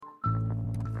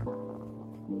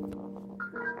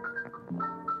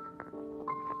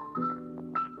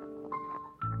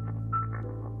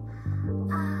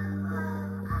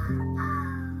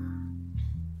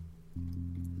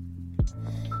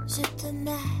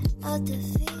mets au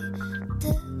défi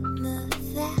de me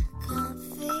faire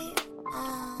confiance.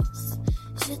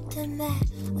 Je te mets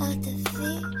au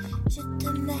défi, je te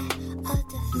mets au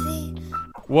défi.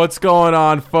 What's going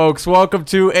on, folks? Welcome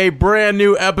to a brand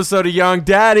new episode of Young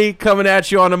Daddy, coming at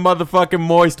you on a motherfucking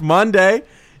moist Monday.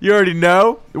 You already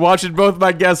know. Watching both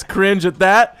my guests cringe at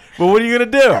that. But what are you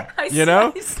going to do? I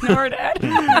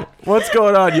snorted. What's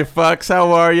going on, you fucks?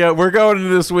 How are you? We're going into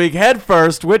this week head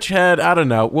first. Which head? I don't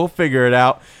know. We'll figure it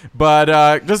out.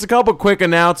 But just a couple quick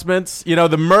announcements. You know,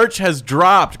 the merch has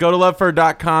dropped. Go to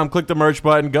lovefur.com, click the merch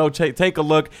button, go take a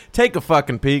look, take a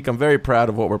fucking peek. I'm very proud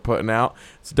of what we're putting out.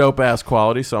 It's dope-ass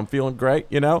quality, so I'm feeling great,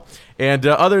 you know? And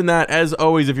other than that, as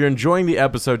always, if you're enjoying the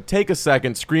episode, take a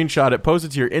second, screenshot it, post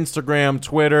it to your Instagram,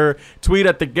 Twitter, tweet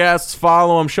at the guests,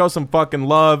 follow them, show some fucking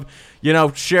love. You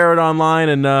know, share it online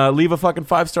and leave a fucking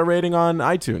 5-star rating on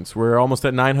iTunes. We're almost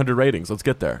at 900 ratings. Let's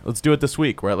get there. Let's do it this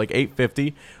week. We're at like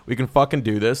 850. We can fucking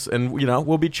do this, and, you know,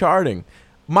 we'll be charting.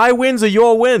 My wins are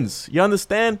your wins. You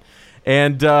understand?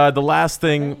 And the last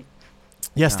thing...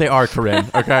 Yes, they are, Corinne,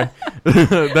 okay?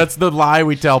 That's the lie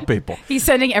we tell people. He's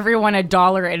sending everyone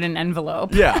 $1 in an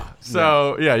envelope. Yeah,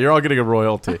 so, yeah, you're all getting a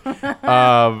royalty.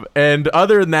 And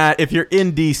other than that, if you're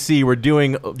in D.C., we're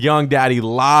doing Young Daddy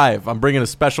live. I'm bringing a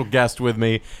special guest with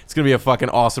me. It's going to be a fucking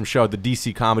awesome show at the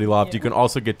D.C. Comedy Loft. You can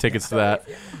also get tickets to that.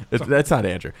 That's not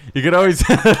Andrew. You can always...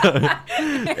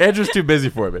 Andrew's too busy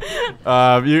for me.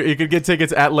 You can get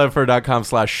tickets at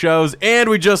levfur.com/shows. And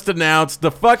we just announced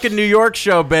the fucking New York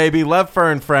show, baby. Levfur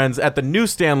and Friends at the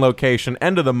Newsstand location,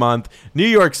 end of the month, New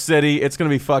York City. It's going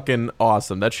to be fucking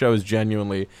awesome. That show is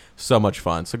genuinely so much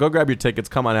fun. So go grab your tickets,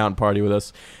 come on out and party with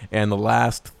us. And the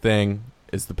last thing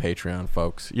is the Patreon,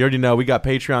 folks. You already know we got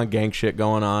Patreon gang shit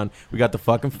going on. We got the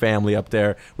fucking family up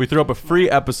there. We threw up a free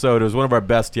episode. It was one of our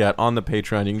best yet on the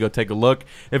Patreon. You can go take a look.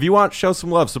 If you want, show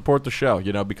some love, support the show.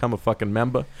 You know, become a fucking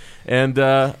member. And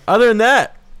other than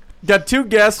that, got two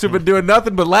guests who've been doing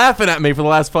nothing but laughing at me for the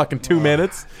last fucking 2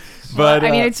 minutes. But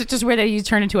I mean, it's just weird that you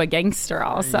turn into a gangster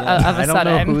all of a sudden. I don't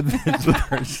know who this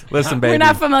person. Listen, baby. We're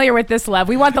not familiar with this Lev.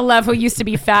 We want the Lev who used to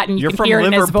be fat and you can hear it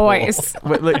in his voice.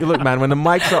 Look, man, when the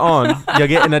mics are on, you're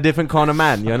getting a different kind of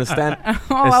man. You understand?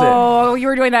 Oh, you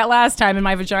were doing that last time and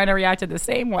my vagina reacted the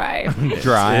same way.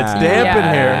 Dry. It's damp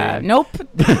in here. Nope.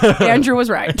 Andrew was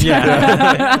right.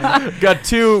 Got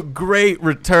two great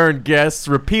return guests,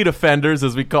 repeat offenders,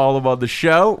 as we call them on the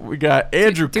show. We got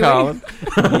Andrew Collin.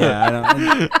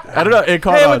 I don't know. Hey,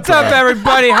 what's up,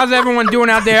 everybody? How's everyone doing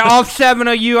out there? All 7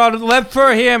 of you, all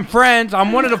Levfur here and friends.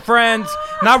 I'm one of the friends.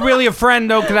 Not really a friend,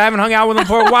 though, because I haven't hung out with them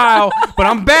for a while. But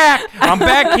I'm back. I'm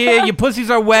back here. Your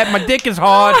pussies are wet. My dick is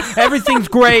hard. Everything's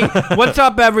great. What's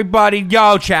up, everybody?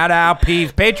 Yo, shout out.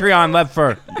 Peace. Patreon,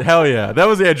 Levfur. Hell yeah. That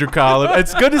was Andrew Collin.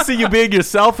 It's good to see you being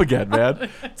yourself again, man.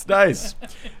 It's nice.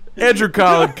 Andrew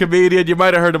Collin, comedian. You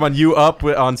might have heard him on You Up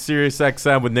on Sirius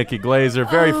XM with Nikki Glazer.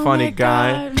 Very funny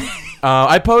guy.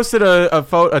 I posted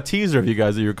a teaser of you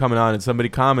guys that you were coming on, and somebody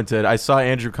commented, I saw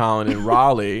Andrew Collin in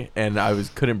Raleigh, and I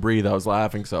couldn't breathe. I was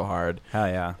laughing so hard. Hell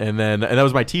yeah. And that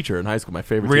was my teacher in high school, my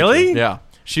favorite Really? teacher. Yeah.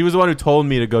 She was the one who told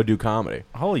me to go do comedy.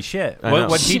 Holy shit.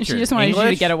 What teacher? She just wanted you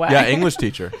to get away. Yeah, English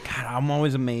teacher. God, I'm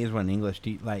always amazed when English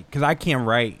because I can't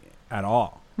write at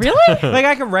all. Really? Like,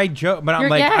 I can write jokes, but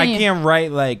I can't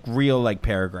write, like, real, like,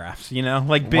 paragraphs, you know?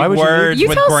 Like, big words with grammar. You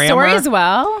tell stories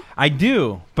well. I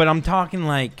do, but I'm talking,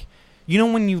 like... You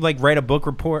know when you like write a book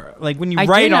report, like when you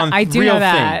write on real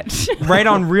things, write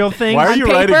on real things. Why are you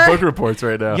writing book reports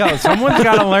right now? Yo, someone's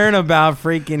got to learn about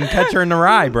freaking Catcher in the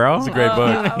Rye, bro. It's a great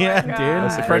book. Yeah, dude,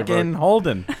 That's a great freaking book.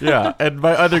 Holden. Yeah, and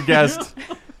my other guest,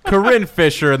 Corinne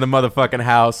Fisher in the motherfucking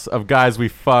house of guys we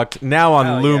fucked. Now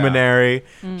on Luminary,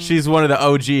 she's one of the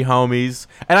OG homies.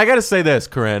 And I gotta say this,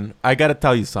 Corinne. I gotta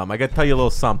tell you something. I gotta tell you a little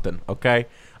something. Okay.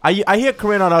 I hear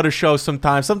Corinne on other shows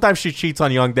sometimes. Sometimes she cheats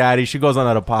on Young Daddy. She goes on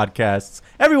other podcasts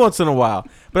every once in a while.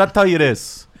 But I'll tell you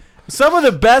this. Some of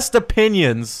the best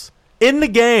opinions in the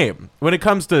game when it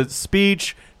comes to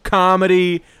speech,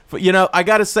 comedy, you know, I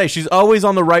got to say, she's always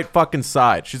on the right fucking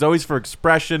side. She's always for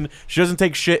expression. She doesn't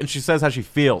take shit and she says how she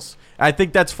feels. I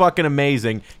think that's fucking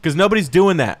amazing because nobody's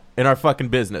doing that in our fucking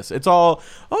business. It's all,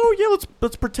 oh yeah,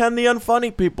 let's pretend the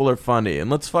unfunny people are funny and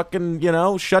let's fucking, you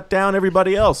know, shut down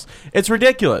everybody else. It's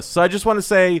ridiculous. So I just want to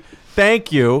say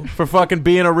thank you for fucking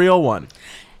being a real one.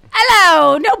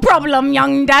 Hello, no problem,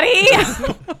 Young Daddy.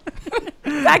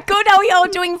 That good how we all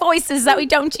doing voices that we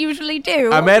don't usually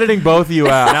do. I'm editing both of you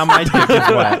out. Now my dick is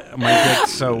wet. My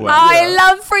dick's so wet. I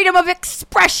love freedom of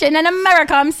expression in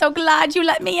America. I'm so glad you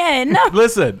let me in.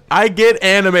 Listen, I get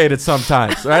animated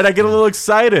sometimes, right? I get a little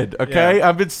excited, okay? Yeah.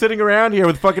 I've been sitting around here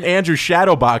with fucking Andrew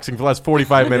shadowboxing for the last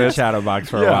 45 minutes. Shadowbox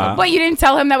for a Yeah. while. But you didn't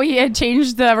tell him that we had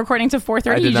changed the recording to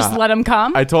 4:30. I did You just not. let him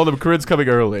come. I told him Corinne's coming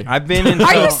early. I've been in.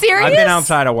 Are you serious? I've been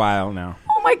outside a while now.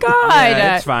 Oh my god!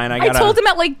 Yeah, it's fine. I told him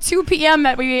at like 2 p.m.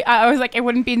 that I was like, it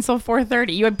wouldn't be until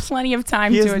 4:30. You had plenty of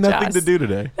time He to has adjust. nothing to do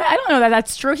today. I don't know that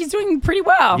that's true. He's doing pretty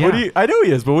well. Yeah. What do you? I know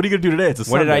he is, but what are you gonna do today? It's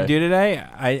a What Sunday. did I do today?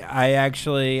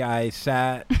 I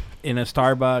sat in a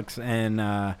Starbucks and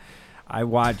I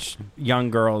watched young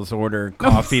girls order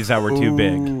coffees that were too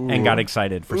big and got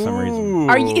excited for some reason.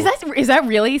 Is that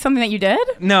really something that you did?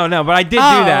 No, but I did do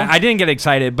that. I didn't get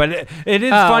excited, but it is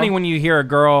funny when you hear a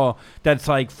girl that's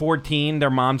like 14, their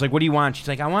mom's like, "What do you want?" She's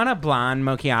like, "I want a blonde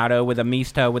macchiato with a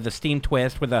misto, with a steamed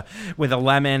twist, with a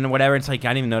lemon, whatever." It's like I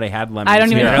didn't even know they had lemons. I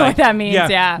don't even here. know Like, what that means.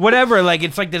 Yeah. whatever. Like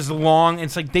it's like this long.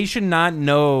 It's like they should not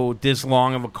know this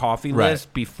long of a coffee Right.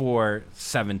 list before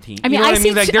 17. I mean, You know I what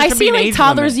see. Like, there I should see be an like age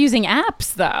toddlers limit. using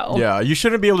apps though. Yeah, you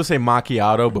shouldn't be able to say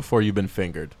macchiato before you've been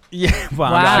fingered. Yeah,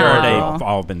 well, Wow. I'm sure they've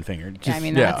all been fingered. I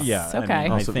mean, Yeah. that's Yeah, I mean, okay. I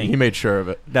Also, think- he made sure of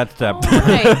it. That's the,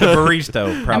 right. the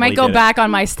barista. Probably I might go did it. back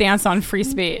on my stance on free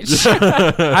speech. I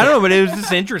don't know, but it was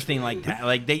just interesting. Like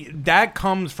that, that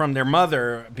comes from their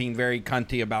mother being very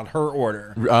cunty about her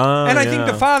order, and I think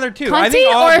the father too. I Cunty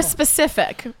think all, or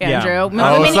specific, Andrew?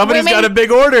 Yeah. Oh, somebody's got a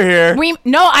big order here.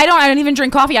 No, I don't. I don't even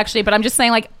drink coffee actually. But I'm just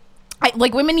saying, like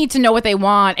women need to know what they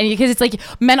want, and because it's like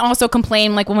men also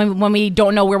complain like when we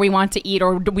don't know where we want to eat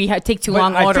or we take too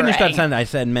long I ordering. finished that sentence. I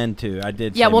said men too. I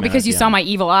did. Yeah, say well, men because at you the saw end. my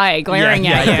evil eye glaring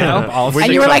at you. Yeah. All We And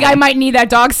think you were like, so. I might need that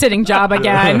dog sitting job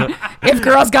again. If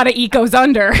girls gotta eat goes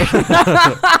under.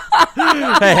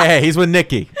 Hey, he's with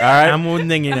Nikki. All right. I'm with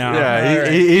Ningy now. Yeah, All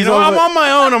right. he's You know, I'm over- on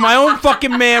my own. I'm my own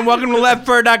fucking man. Welcome to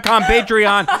leftfur.com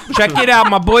Patreon. Check it out.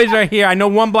 My boys are here. I know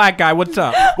one black guy. What's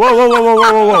up?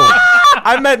 Whoa.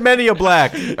 I met many a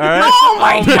black. All right. Oh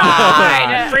my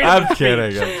god! I'm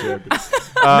kidding.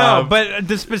 No, but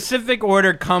the specific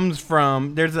order comes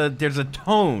from there's a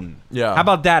tone. Yeah. How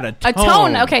about that? A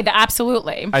tone. Okay,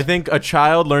 absolutely. I think a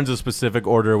child learns a specific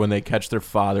order when they catch their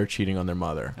father cheating on their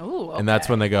mother. Ooh, And that's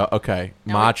okay. when they go, okay,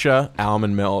 matcha,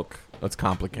 almond milk. Let's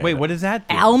complicate Wait, it. what does that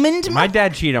do? Almond My milk?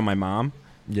 dad cheated on my mom.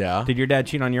 Yeah. Did your dad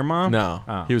cheat on your mom? No.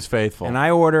 Oh. He was faithful. And I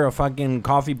order a fucking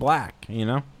coffee black, you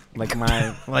know? Like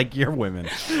like your women.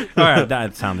 All right,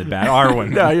 that sounded bad. Our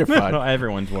women. No, you're fine.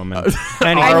 Everyone's woman. I've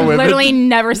Anyway, Our women. literally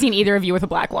never seen either of you with a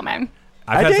black woman.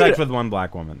 I've I had dated- sex with one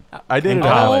black woman. I dated a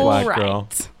college. black right. girl.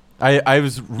 I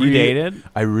was You really, dated?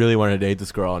 I really wanted to date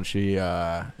this girl, and she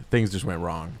things just went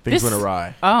wrong. Things This- went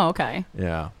awry. Oh, okay.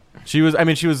 Yeah. She was.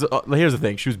 Here's the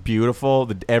thing. She was beautiful.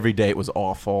 Every date was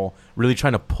awful. Really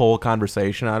trying to pull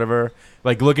conversation out of her,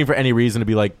 like looking for any reason to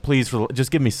be like, please, just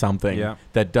give me something Yeah.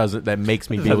 that makes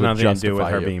me This be has able to nothing to justify do with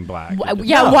her you. being black.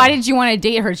 Yeah, No. why did you want to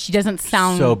date her? She doesn't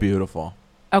sound So beautiful.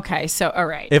 Okay, so all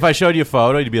right. If I showed you a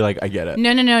photo, you'd be like, I get it.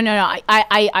 No.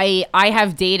 I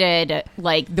have dated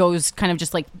like those kind of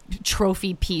just like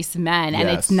trophy piece men, and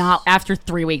it's Yes. not after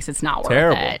 3 weeks. It's not worth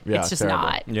Terrible. it. Yeah, it's just terrible.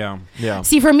 not. Yeah. Yeah.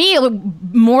 See, for me,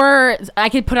 more I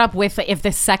could put up with if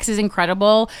the sex is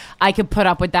incredible. I could put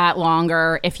up with that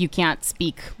longer if you can't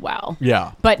speak well.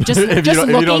 Yeah. But just If you just don't-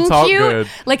 if you don't looking talk cute, good.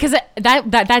 like because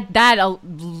that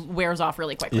wears off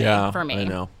really quickly. Yeah, for me. I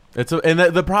know. And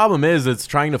the problem is, it's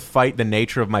trying to fight the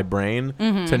nature of my brain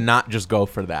to not just go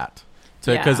for that.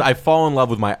 Because Yeah. I fall in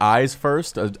love with my eyes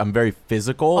first. I'm very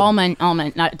physical. All men,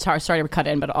 not sorry to cut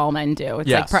in, but all men do. It's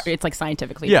Yes. it's like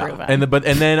scientifically yeah, proven. and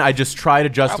then I just try to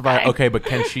justify. Okay. Okay, but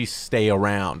can she stay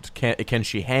around? Can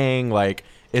she hang? Like,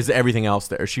 is everything else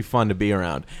there? Is she fun to be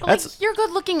around? Like, you're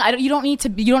good looking. You don't need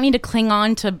to cling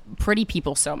on to pretty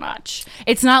people so much.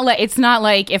 It's not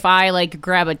like if I like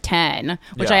grab a 10,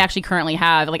 which Yeah. I actually currently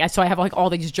have. Like so I have like all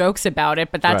these jokes about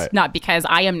it, but that's Right. not because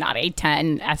I am not a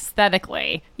 10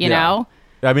 aesthetically. You Yeah. know,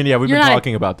 I mean, yeah, we've You're been not a-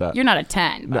 talking about that. you're not a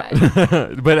 10, but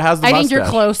But how's the I think you're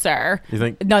mustache? closer. You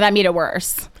think? No, that made it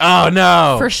worse Oh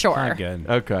no! for sure. Not good.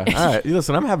 Okay. All right.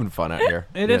 Listen, I'm having fun out here.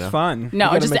 It you is know? fun. No,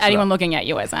 gotta just mix it anyone up. looking at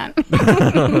you isn't.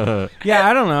 Yeah,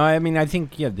 I don't know. I mean, I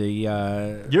think You're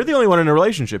the only one in a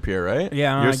relationship here, right?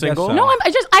 Yeah, I You're guess single. so. No, I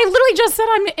literally just said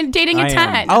I'm dating a I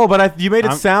am. 10. Oh, but you made it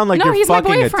I'm- sound like no, you're he's my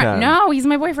fucking a 10. boyfriend. No, he's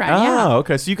my boyfriend. Oh, Yeah.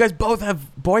 okay. So you guys both have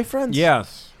boyfriends?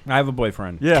 Yes, I have a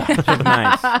boyfriend. Yeah.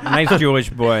 Nice Jewish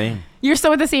boy. You're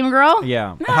still with the same girl?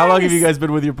 Yeah. How long have Nice. you guys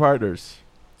been with your partners?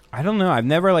 I don't know. I've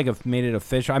never like made it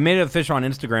official. I made it official on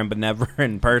Instagram, but never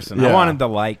in person. Yeah. I wanted the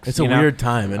likes. It's a weird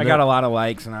time. I got a lot of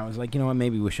likes, and I was like, you know what?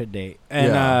 Maybe we should date.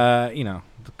 And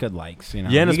good likes. You know,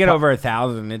 Giannis you get over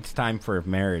 1,000, it's time for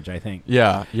marriage. I think.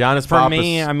 Yeah, Giannis For Papas.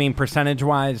 me, I mean,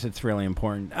 percentage-wise, it's really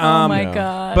important. Oh my yeah.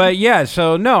 god. But yeah,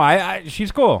 so no, I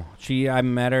she's cool. I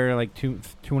met her like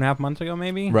 2.5 months ago,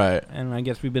 maybe. Right. And I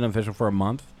guess we've been official for a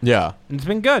month. Yeah. And it's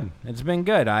been good. It's been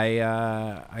good.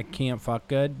 I can't fuck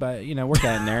good, but we're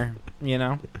getting there.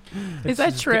 Is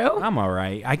that true? I'm all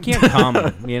right. I can't come.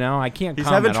 I can't. He's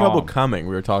come having at trouble all. coming.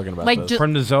 We were talking about Like, this. ju-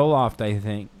 From the Zoloft, I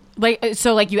think. Like,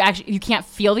 so like you can't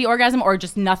feel the orgasm, or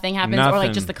just nothing happens, or like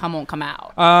Nothing. just the cum won't come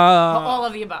out. All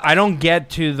of the above. I don't get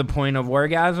to the point of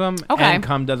orgasm, Okay. and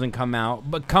cum doesn't come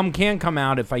out. But cum can come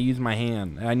out if I use my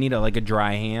hand. I need a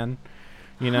dry hand,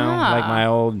 like my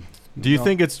old. Do you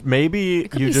think it's maybe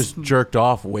could you be just jerked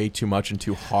off way too much and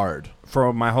too hard?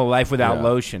 For my whole life without Yeah.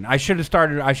 lotion. I should have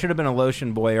been a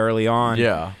lotion boy early on.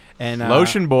 Yeah. And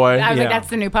Lotion boy. I was yeah. like, that's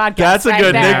the new podcast. That's a right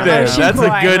good there. nickname. Lotion That's boy.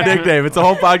 a good nickname. It's a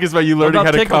whole podcast about you learning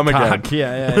how to come again.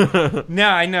 Yeah. No,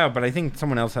 I know, but I think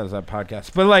someone else has that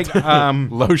podcast. But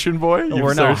Lotion boy? You've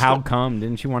or no, searched how it? come?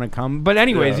 Didn't you want to come? But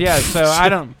anyways, Yeah. yeah. So I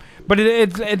don't. But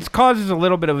it causes a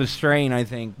little bit of a strain, I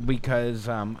think, because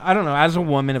I don't know. As a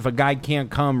woman, if a guy can't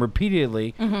come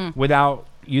repeatedly without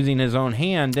using his own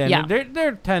hand, then Yeah.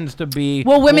 there tends to be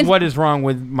Well, women- what is wrong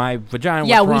with my vagina?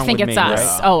 Yeah, What's we wrong think with it's me,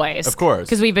 us right? always, Of course.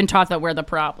 because we've been taught that we're the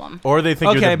problem. Or they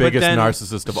think you're the but biggest then-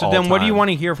 narcissist of so all then, what do you time. want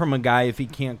to hear from a guy if he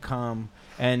can't come?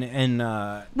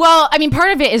 Well, I mean,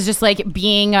 part of it is just like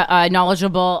being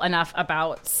knowledgeable enough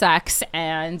about sex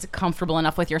and comfortable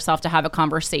enough with yourself to have a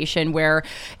conversation where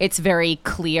it's very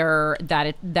clear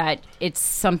that it's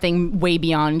something way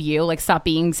beyond you. Like, stop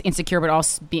being insecure, but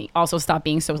also stop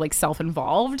being so like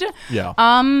self-involved. Yeah.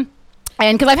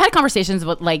 And because I've had conversations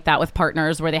like that with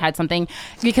partners where they had something,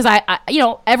 because I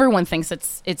everyone thinks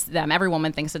it's them. Every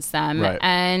woman thinks it's them. Right.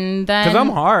 And then 'Cause I'm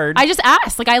hard. I just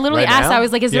asked. Like, I literally Right asked. now? I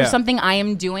was like, is there Yeah. something I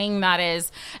am doing that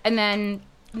is? And then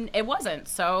it wasn't.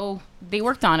 So they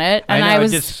worked on it, and I know,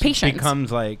 was it just patient.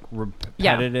 becomes like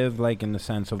repetitive, like in the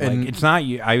sense of like And- it's not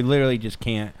you. I literally just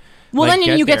can't. Well, like,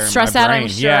 then you get there in my stressed out, I'm brain.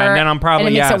 sure, Yeah, and then I'm probably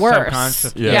and it makes it worse.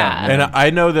 subconscious. Yeah. And I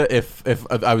know that if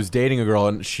I was dating a girl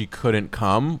and she couldn't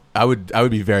come, I would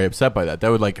be very upset by that.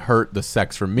 That would like hurt the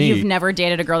sex for me. You've never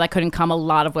dated a girl that couldn't come. A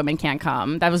lot of women can't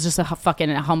come. That was just a fucking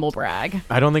humble brag.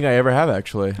 I don't think I ever have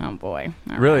actually. Oh boy.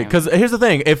 All Really? right. Because here's the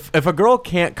thing: if a girl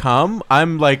can't come,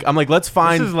 I'm like, let's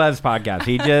find. This is Lev's podcast.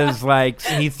 He just like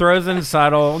he throws in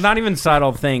subtle, not even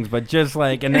subtle things, but just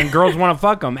like, and then girls want to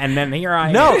fuck him, and then here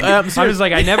I No, am. I'm I'm serious. just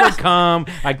like I never come.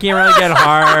 I can't really get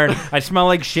hard. I smell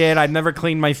like shit. I've never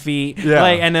cleaned my feet. Yeah.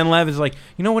 Like, and then Lev is like,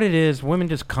 you know what it is? Women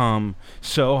just come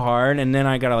so hard, and then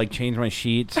I gotta like change my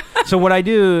sheets. So what I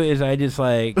do is I just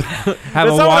like have That's a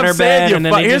not what water I'm saying, bed, you and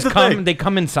then fu- they here's just the come. thing. They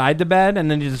come inside the bed,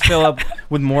 and then you just fill up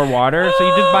with more water. So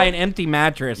you just buy an empty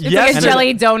mattress. It's Yes, like a and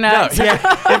jelly donut.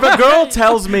 if a girl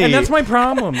tells me, And that's my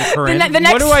problem, Corinne. the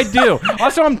next- What do I do?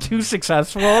 Also, I'm too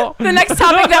successful. The next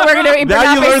topic that we're gonna bring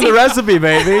now up you is learned the recipe,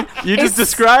 baby. You just It's-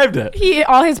 described it.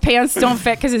 all his pants don't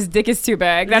fit because his dick is too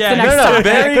big. That's Yeah, the next No, topic.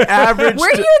 very average.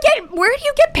 Where do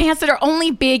you get pants that are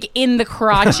only big in the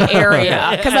crotch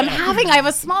area? Because I have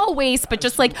a small waist, but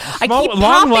just like I Small- keep long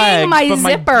popping legs, my but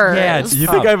my- zippers. yeah, it's- You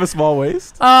think I have a small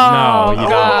waist? Oh, No, you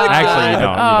God. don't. Actually, you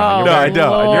don't. Oh, No, I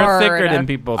don't. You're Lord. thicker than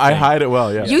people think. I hide it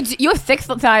well. Yeah. You have thick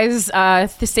thighs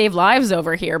to save lives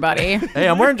over here, buddy. Hey,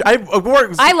 I'm wearing. I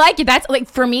work. I like it. That's like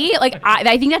for me. Like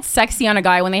I think that's sexy on a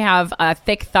guy when they have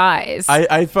thick thighs.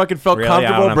 I fucking felt Really? I don't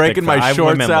comfortable have breaking thick thighs. I my have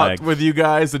shorts women out legs. with you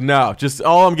guys, and no, just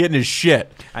all I'm getting is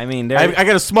shit. I mean, I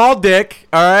got a small dick.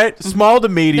 All right, small to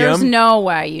medium. There's no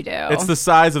way you do. It's the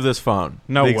size of this phone.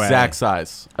 No the way. exact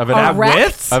size of an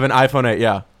Erect? of an iPhone 8.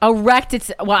 Yeah, erect.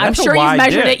 It's well. I'm That's a sure you've wide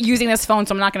measured dick. it using this phone,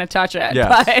 so I'm not going to touch it.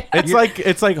 yeah. But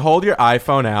It's like hold your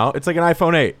iPhone out. It's like an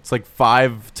iPhone 8. It's like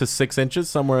 5 to 6 inches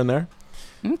somewhere in there.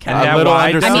 okay. And A that little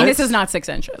wide? under I mean, six. this is not 6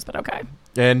 inches, but okay.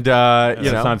 And It's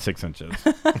you know, not 6 inches.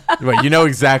 wait, you know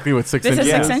exactly what 6 This inches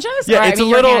is 6 is. inches. Yeah, Or, it's I mean, a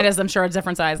your little. hand is, I'm sure, a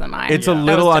different size than mine. It's a That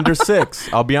little was under 6.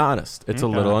 I'll be honest. It's a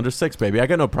Okay. little under 6, baby. I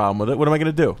got no problem with it. What am I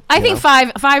gonna do? I You think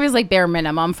know? five is like bare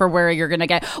minimum for where you're gonna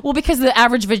get. Well, because the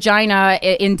average vagina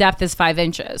in depth is 5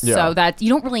 inches, Yeah. so that you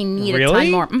don't really need a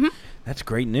Really? ton more. Mhm. That's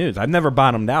great news. I've never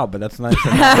bottomed out, but that's nice.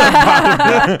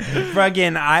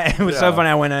 Fucking, it was so Yeah. funny.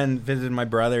 I went and visited my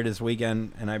brother this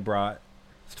weekend, and I brought.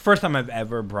 It's the first time I've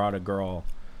ever brought a girl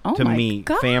Oh to my meet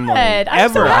God. family I'm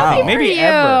ever. so happy for Maybe you.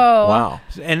 ever. Wow.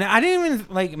 And I didn't even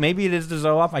like. Maybe it is the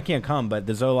Zoloft. I can't come, but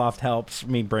the Zoloft helps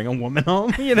me bring a woman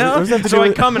home. You know, What does that have to so do I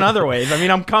with- come in other ways. I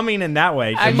mean, I'm coming in that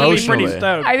way. So I I'm mean- pretty Emotionally.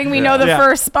 stoked. I think we know the Yeah.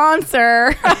 first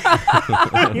sponsor.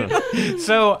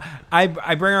 So I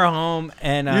bring her home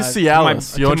and You see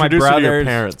Alice. You'll to my introduce her to your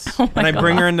brothers. parents. And I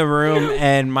bring her in the room,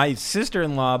 and my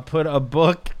sister-in-law put a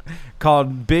book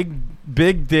called Big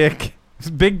Dicks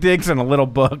in a Little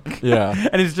Book. Yeah.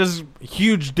 And it's just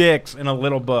huge dicks in a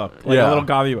little book, like Yeah. a little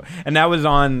coffee book. And that was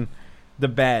on the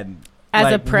bed. As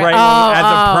like, a prank. right as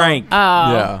a prank.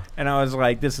 Yeah. And I was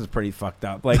like, this is pretty fucked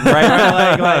up. Like,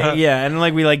 right, like, yeah. And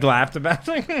like, we like laughed about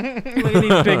it. Like, look at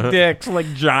these big dicks,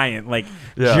 like giant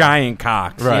Yeah. giant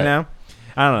cocks, Right. you know?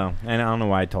 I don't know. And I don't know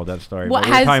why I told that story. What But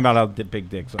we were has- talking about how big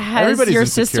dicks are. Has Everybody's your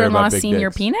insecure sister-in-law about big seen your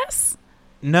dicks. penis?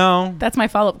 No. That's my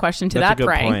follow-up question to That's that a good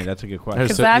prank. point. That's a good Her, question.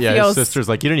 Because that his feels- sister's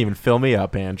like, you didn't even fill me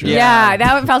up, Andrew. Yeah,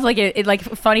 that felt like it like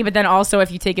funny, but then also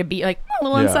if you take a beat, like a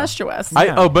little Yeah. incestuous. I-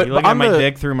 oh, but you look on at my the-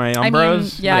 dick through my I mean,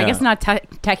 umbros. yeah, I guess not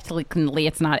technically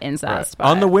it's not Right. incest. But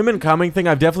On the women coming thing,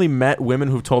 I've definitely met women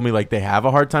who've told me like they have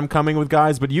a hard time coming with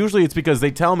guys, but usually it's because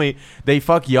they tell me they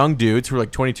fuck young dudes who are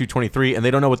like 22, 23, and they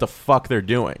don't know what the fuck they're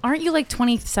doing. aren't you like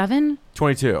 27?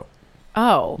 22.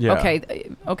 Oh, Yeah. okay.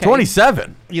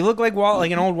 27. You look like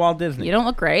an old Walt Disney. You don't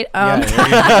look great. Yeah,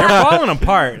 you're falling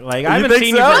apart. Like I haven't think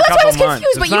seen so? you for a That's why I was couple months. confused,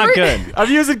 It's but you not were- good.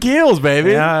 I'm using Keels,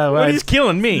 baby. Yeah, well, What he's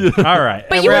killing me. All right,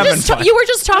 But and you we're were having just fun. you were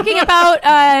just talking about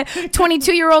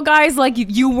 22-year-old guys like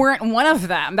you weren't one of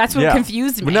them. That's what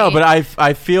confused me. No, but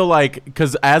I feel like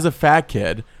because as a fat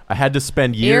kid, I had to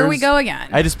spend years. Here we go again.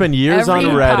 I had to spend years Every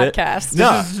on Reddit. podcast.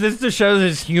 No, This just shows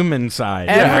his human side.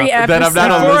 Every Yeah, that I'm not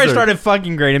a episode. Before I lizard. started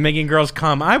fucking great and making girls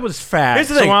come, I was fat, Here's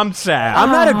the so thing. I'm sad. I'm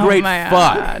not a Oh, great man.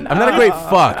 fuck. I'm not a great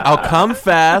fuck. I'll come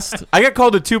fast. I got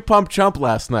called a 2-pump chump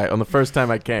last night on the first time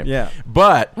I came. Yeah.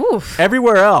 But Oof.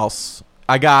 everywhere else,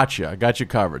 I got you. I got you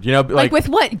covered. You know, like with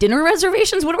what? Dinner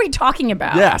reservations? What are we talking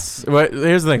about? Yes. Well,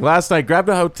 here's the thing. Last night, grabbed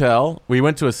a hotel. We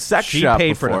went to a sex She shop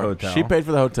paid for the before. hotel. She paid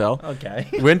for the hotel. Okay.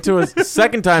 Went to a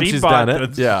second time She she's bought done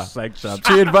it. the Yeah. sex shop.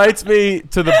 She invites me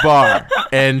to the bar,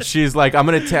 and she's like, "I'm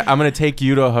gonna take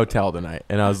you to a hotel tonight."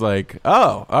 And I was like,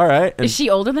 "Oh, all right." And Is she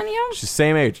older than you? she's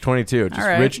same age, 22, just All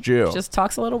right. rich Jew. Just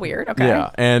talks a little weird. Okay. Yeah,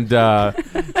 and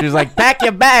she's like, "Pack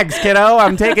your bags, kiddo.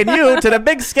 I'm taking you to the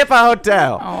Big Skipper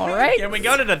Hotel." All right. Can we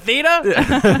go to the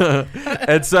theater?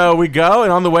 And so we go,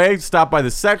 and on the way, stop by the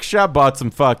sex shop, bought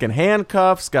some fucking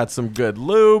handcuffs, got some good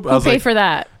lube. I Who was paid like, for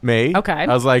that? me. Okay.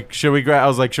 I was like, should we grab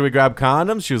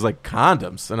condoms? She was like,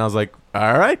 condoms, and I was like,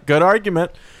 all right, good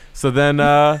argument. So then,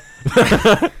 not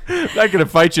gonna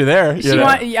fight you there. You know?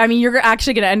 I mean, you're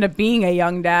actually going to end up being a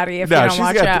young daddy if you No, don't she's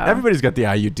watch got. out. Everybody's got the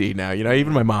IUD now. You know,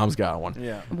 even my mom's got one.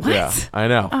 Yeah. What? Yeah, I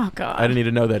know. Oh, God. I didn't need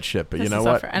to know that shit, but This you know is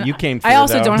what? so and You came through. I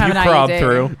also though. don't have you an crawled IUD.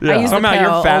 through. Yeah. I use the Somehow your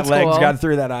pill, fat old legs school. got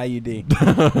through that IUD.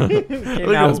 I think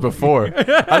that was before.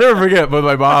 I never forget, but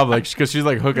my mom, like, because she's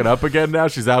like hooking up again now.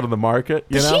 She's out on the market.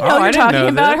 You Does know? she know Oh, I you're didn't talking know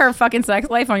about this. her fucking sex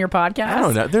life on your podcast? I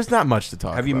don't know. There's not much to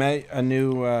talk. Have you about. met a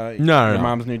new? No, your no.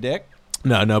 mom's new dick.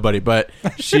 No, nobody. But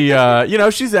she, you know,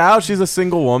 she's out. She's a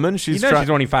single woman. She's She's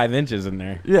only 5 inches in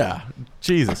there. Yeah.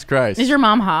 Jesus Christ. Is your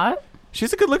mom hot?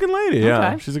 She's a good-looking lady. Yeah,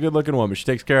 Okay. she's a good-looking woman. She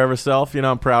takes care of herself. You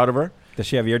know, I'm proud of her. Does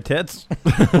she have your tits?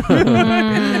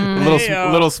 A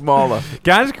little smaller.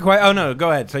 Guys, quite. Oh no,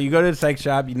 go ahead. So you go to the sex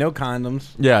shop. You know condoms.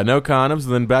 Yeah, no condoms.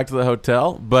 And then back to the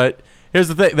hotel. But here's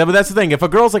the thing. But that's the thing. If a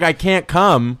girl's like, I can't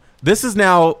come, this is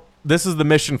the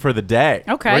mission for the day.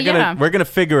 Okay, We're gonna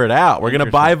figure it out. We're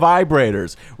gonna buy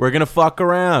vibrators. We're gonna fuck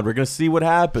around. We're gonna see what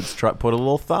happens. Put a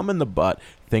little thumb in the butt.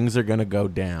 Things are gonna go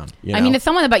down. You know? I mean, the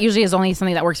thumb on the butt usually is only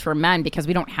something that works for men because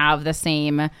we don't have the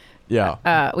same.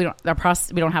 yeah. We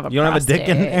don't have a. You don't have a dick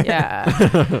in prostate. there?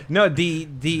 Yeah. No, the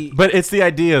But it's the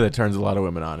idea that turns a lot of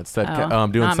women on. It's that Oh,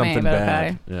 doing not me, something but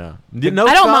bad. okay. Yeah. No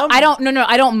I don't. thumb?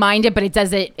 I don't mind it, but it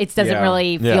doesn't. It doesn't Yeah.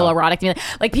 really feel Yeah. erotic to me.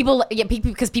 Like people,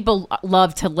 because people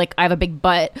love to lick. I have a big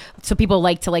butt, so people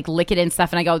like to like lick it and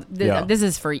stuff. And I go, Yeah. this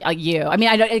is for you. I mean,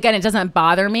 again, it doesn't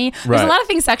bother me. There's Right. a lot of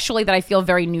things sexually that I feel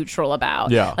very neutral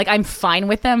about. Yeah. Like I'm fine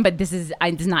with them, but this is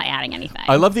not adding anything.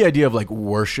 I love the idea of like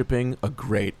worshiping a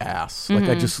great ass. Like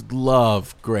Mm-hmm. I just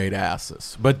love great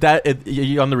asses. But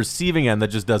on the receiving end, that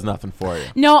just does nothing for you.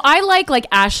 No, I like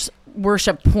ash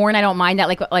worship porn. I don't mind that.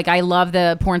 Like I love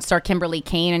the porn star Kimberly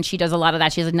Kane, and she does a lot of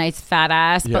that. She has a nice fat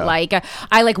ass, Yeah. but like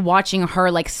I like watching her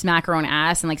like smack her own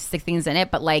ass and like stick things in it.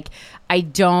 But like I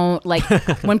don't like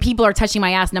when people are touching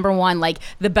my ass. Number one, like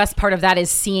the best part of that is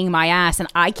seeing my ass, and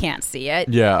I can't see it.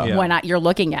 Yeah. When you're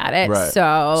looking at it. Right.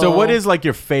 So what is like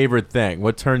your favorite thing?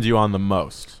 What turns you on the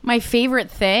most? My favorite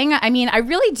thing? I mean, I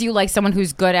really do like someone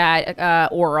who's good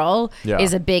at oral. Yeah.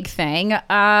 Is a big thing.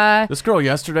 This girl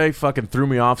yesterday fucking threw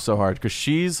me off so hard because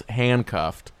she's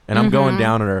handcuffed. And I'm going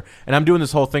down on her, and I'm doing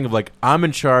this whole thing of like, I'm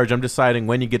in charge. I'm deciding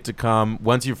when you get to come.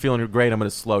 Once you're feeling great, I'm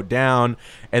going to slow down.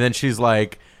 And then she's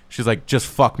like, just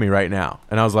fuck me right now.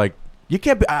 And I was like, you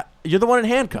can't be, you're the one in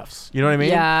handcuffs. You know what I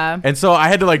mean? Yeah. And so I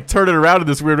had to like turn it around in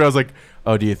this weird way. I was like,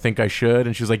 oh, do you think I should?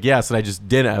 And she was like, yes. And I just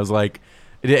didn't. I was like,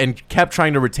 and kept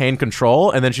trying to retain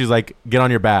control. And then she's like, get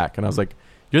on your back. And I was like,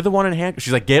 you're the one in handcuffs.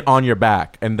 She's like, get on your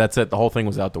back. And that's it. The whole thing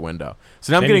was out the window.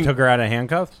 So now I'm getting... You took her out of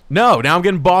handcuffs? No, now I'm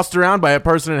getting bossed around by a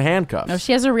person in handcuffs. No,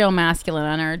 she has a real masculine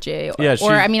energy. Yeah,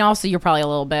 or I mean, also, you're probably a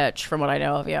little bitch from what I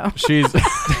know of you. She's...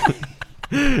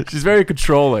 She's very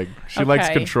controlling. She likes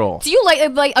control. Do you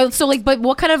but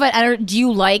what kind of an energy do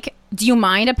you like? Do you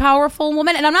mind a powerful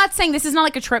woman? And I'm not saying this is not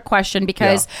like a trick question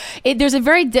because there's a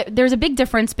big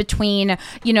difference between,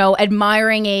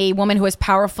 admiring a woman who is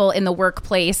powerful in the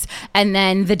workplace and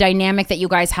then the dynamic that you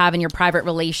guys have in your private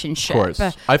relationship. Of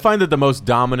course. I find that the most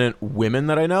dominant women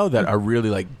that I know that are really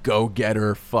like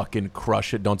go-getter, fucking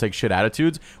crush it, don't take shit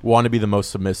attitudes, want to be the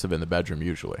most submissive in the bedroom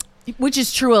usually. Which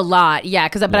is true a lot, yeah.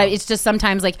 It's just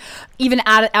sometimes like even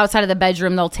outside of the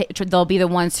bedroom, they'll be the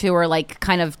ones who are like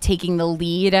kind of taking the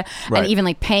lead and even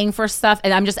like paying for stuff.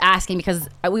 And I'm just asking because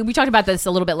we talked about this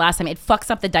a little bit last time. It fucks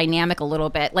up the dynamic a little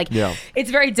bit. Like it's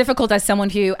very difficult as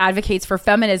someone who advocates for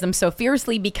feminism so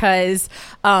fiercely because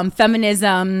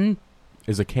feminism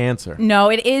is a cancer.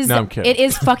 No, it is. No, I'm kidding. It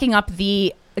is fucking up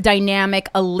the dynamic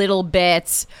a little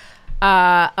bit.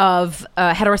 Of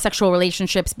heterosexual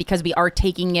relationships because we are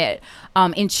taking it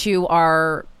into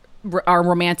our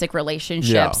romantic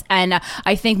relationships. And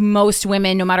I think most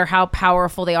women, no matter how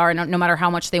powerful they are, no matter how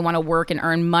much they want to work and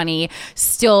earn money,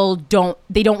 still don't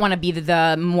want to be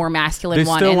the more masculine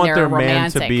one. They still in want their their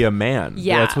romantic. man to be a man.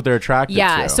 Yeah, that's what they're attracted to.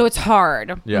 Yeah, so it's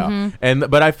hard. Yeah,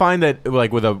 but I find that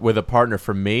like with a partner,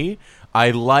 for me,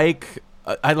 I'm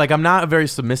not a very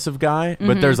submissive guy,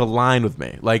 but there's a line with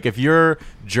me. Like if you're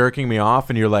jerking me off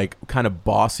and you're like kind of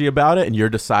bossy about it and you're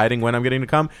deciding when I'm getting to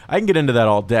come, I can get into that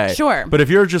all day. Sure. But if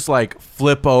you're just like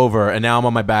flip over and now I'm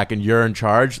on my back and you're in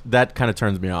charge, that kind of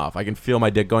turns me off. I can feel my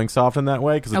dick going soft in that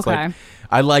way because it's like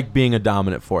I like being a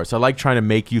dominant force. I like trying to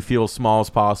make you feel as small as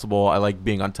possible. I like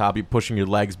being on top of you, pushing your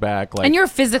legs back. Like, and you're a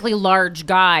physically large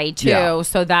guy too,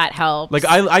 so that helps. Like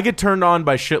I get turned on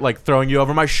by shit like throwing you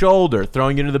over my shoulder,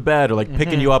 throwing you into the bed, or like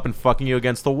picking you up and fucking you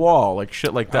against the wall, like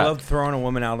shit like that. I love throwing a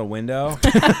woman out the window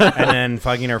and then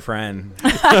fucking her friend.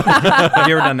 Have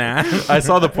you ever done that? I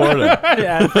saw the porno.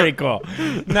 Yeah, it's pretty cool.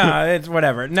 No, it's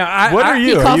whatever. No, what are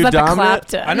you? He calls are you that dominant?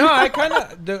 the clapton. I know. I kind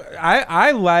of.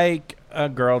 I like a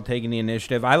girl taking the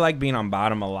initiative. I like being on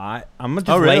bottom a lot. I'm just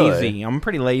lazy. I'm a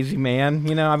pretty lazy man.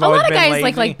 I've always been lazy. A lot of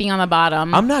guys like being on the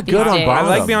bottom. I'm not good on bottom.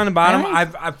 I like being on the bottom.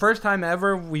 Really? I first time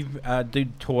ever we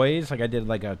did toys. Like I did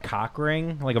like a cock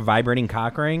ring, like a vibrating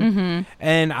cock ring,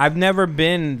 and I've never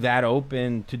been that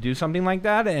open to do something like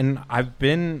that. And I've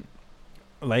been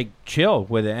like chill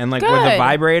with it, and like with the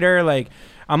vibrator, like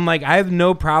I'm like I have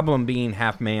no problem being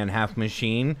half man, half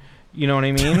machine. You know what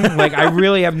I mean? Like I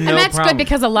really have no problem. And that's good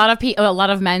because a lot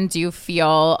of men do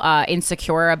feel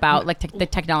insecure about like the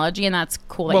technology, and that's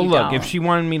cool. That well, you look, don't. if she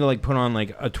wanted me to like put on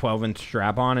like a 12-inch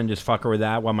strap on and just fuck her with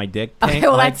that while my dick tanked, okay,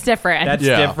 well that's different. That's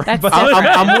different. That's but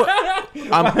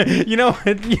different. you know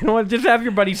what? Just have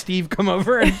your buddy Steve come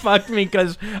over and fuck me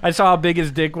because I saw how big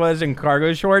his dick was in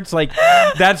cargo shorts. Like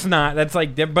that's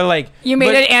like, but like you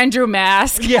made an Andrew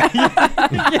mask. Yeah,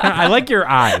 I like your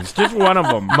eyes, just one of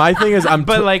them. My thing is,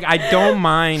 but like I don't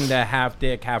mind a half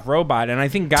dick, half robot, and I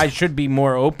think guys should be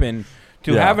more open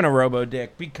to having a robo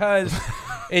dick because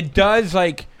it does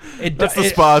like it. That's the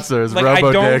sponsor is like,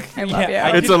 Robo Dick. I love you.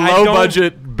 It's a low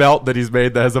budget belt that he's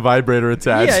made that has a vibrator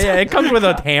attached. Yeah, it comes with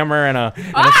a hammer and a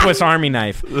Swiss Army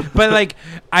knife. But like,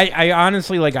 I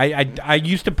honestly like I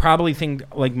used to probably think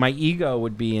like my ego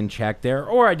would be in check there,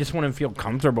 or I just wouldn't feel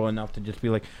comfortable enough to just be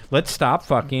like, let's stop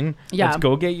fucking. Yeah. Let's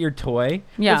go get your toy.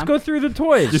 Yeah. Let's go through the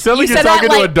toys. You sound like You you're said talking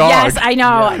that, to a dog. Yes, I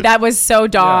know. Yeah. That was so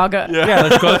dog. Yeah,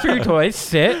 let's go through your toys.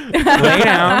 Sit, lay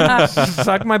down,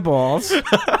 suck my balls,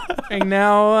 and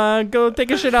now go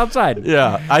take a shit outside.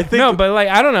 Yeah, I think No, but like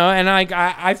I don't know, and like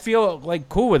I feel like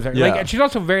cool with her. Yeah. Like she's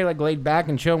also very like laid back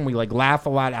and chill, and we like laugh a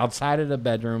lot outside of the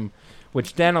bedroom,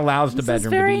 which then allows the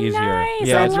bedroom to be easier. Nice.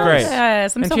 Yeah, I it's love great.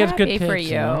 This. I'm And so she has happy good for tits,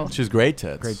 you. you know? she's great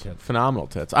tits. Great tits. Phenomenal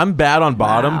tits. I'm bad on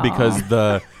bottom Wow. because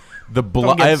the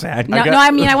blood. get sad. No,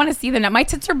 I mean I want to see them. My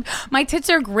tits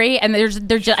are great, and they're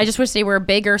just, I just wish they were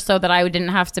bigger so that I didn't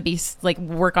have to be like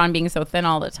work on being so thin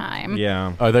all the time.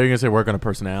 Yeah. Oh, they're gonna say work on a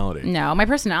personality. No, my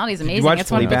personality is amazing. watch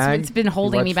It's Fleabag? it's been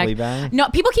holding me back. Fleabag? No,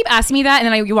 people keep asking me that, and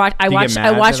then I watch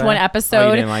mad one that I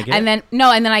episode, didn't like it? and then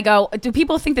I go, do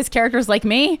people think this character is like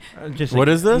me? Just What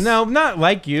is this? No, not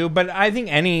like you, but I think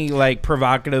any like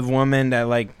provocative woman that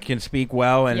like can speak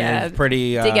well and is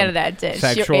pretty dig out of that dish.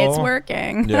 sexual. It's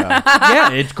working. Yeah.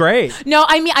 Yeah, it's great. No,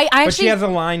 I mean I But actually she has a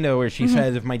line though where she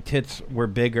says, "If my tits were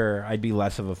bigger, I'd be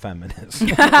less of a feminist."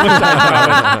 Which I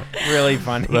thought was really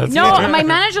funny. No, my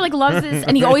manager like loves this,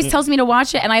 and he always tells me to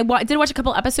watch it. And I did watch a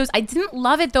couple episodes. I didn't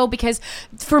love it though because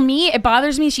for me it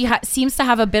bothers me. She seems to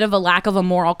have a bit of a lack of a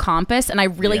moral compass, and I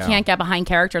really can't get behind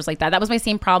characters like that. That was my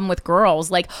same problem with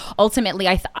Girls. Like ultimately,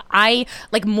 I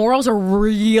like morals are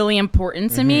really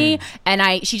important to me,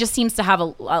 and she just seems to have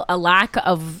a lack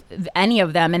of any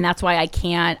of them, and that's why I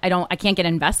can't get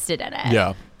invested in it.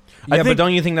 Yeah. Yeah, but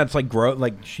don't you think that's like grow?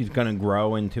 Like she's gonna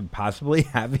grow into possibly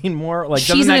having more? Like She's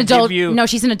doesn't an that adult. give you? No,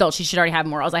 she's an adult. She should already have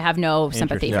morals. I have no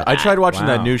sympathy for Yeah, that. I tried watching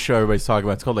that Wow. new show everybody's talking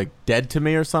about. It's called like Dead to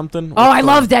Me or something. Oh, I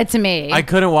love Dead to Me. I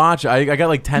couldn't watch. I got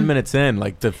like 10 minutes in.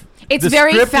 Like It's the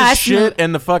very script fast is shit mo-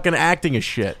 and the fucking acting is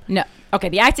shit. No. Okay,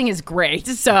 the acting is great,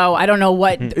 so I don't know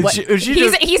what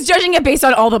he's judging it based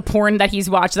on all the porn that he's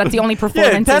watched. That's the only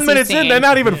performance. Yeah, 10 minutes in, they're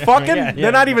not even fucking. Yeah.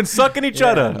 They're not even sucking each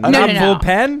other. No. Full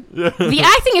pen? The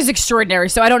acting is extraordinary,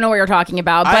 so I don't know what you're talking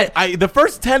about. But the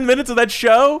first 10 minutes of that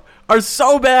show are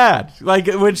so bad. Like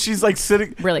when she's like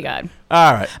sitting. really good.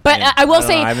 All right. But Yeah, I will I don't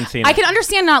say, know. I haven't seen I it. can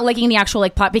understand not liking the actual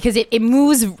like plot because it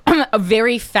moves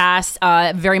very fast,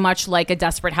 very much like a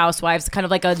Desperate Housewives, kind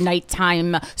of like a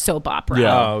nighttime soap opera.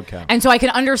 Yeah. Oh, okay. And so I can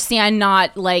understand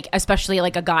not like, especially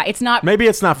like a guy. It's not. Maybe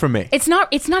it's not for me. It's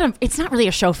not really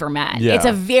a show for men. Yeah. It's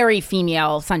a very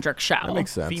female centric show. That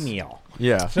makes sense. Female.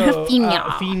 Yeah. So,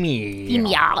 Female. female. Female. Can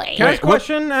I ask a Wait, what-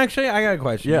 question? Actually, I got a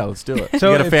question. Yeah, let's do it.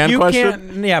 So you got a if fan you question?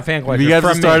 can't- Yeah, fan question. You guys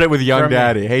From start me. it with Young From me.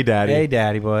 Daddy. Hey, Daddy. Hey,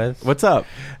 Daddy boys. What's up?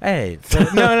 Hey. So,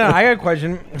 no. I got a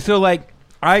question. So, like,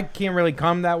 I can't really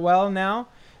come that well now.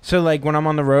 So, like, when I'm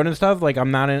on the road and stuff, like,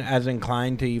 I'm not as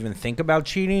inclined to even think about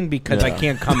cheating because I Yeah.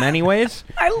 can't come anyways.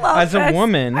 I love As a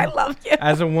woman. I love you.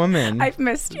 As a woman, I've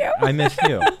missed you. I miss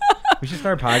you. We should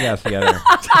start a podcast together.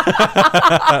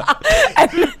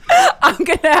 I'm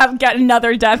gonna get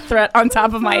another death threat on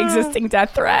top of my existing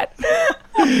death threat.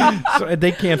 So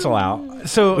they cancel out.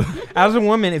 So, as a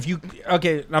woman,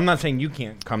 I'm not saying you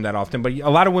can't come that often, but a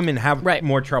lot of women have Right.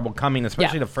 more trouble coming,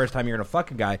 especially Yeah. the first time you're gonna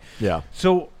fuck a guy. Yeah.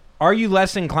 So, are you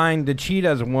less inclined to cheat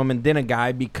as a woman than a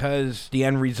guy because the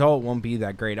end result won't be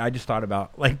that great? I just thought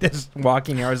about like this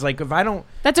walking here. I was like, if I don't,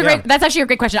 That's Yeah. That's actually a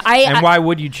great question. And why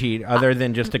would you cheat other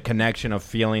than just a connection of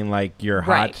feeling like you're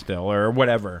hot Right. still or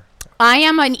whatever? I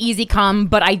am an easy come,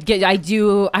 but I'm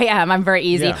very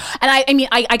easy. Yeah. And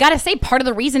I gotta say, part of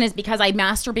the reason is because I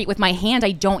masturbate with my hand. I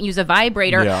don't use a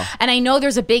vibrator. Yeah. And I know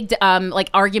there's a big,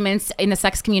 like arguments in the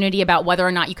sex community about whether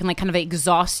or not you can like kind of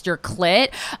exhaust your clit.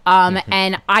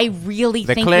 And I really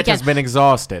The think clit we can- has been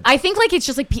exhausted. I think like it's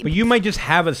just like But you might just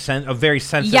have a very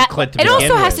sensitive yeah, clit to it begin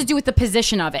also has with. to do with the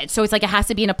position of it. So it's like it has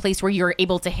to be in a place where you're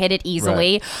able to hit it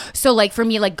easily. So like for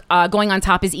me, like going on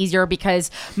top is easier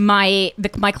because my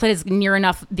clit is near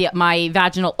enough my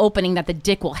vaginal opening that the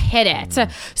dick will hit it.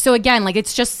 So again, like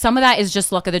it's just some of that is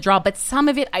just luck of the draw, but some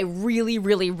of it I really,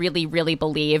 really, really, really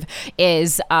believe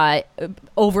is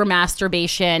over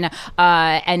masturbation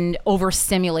and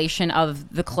overstimulation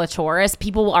of the clitoris.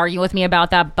 People will argue with me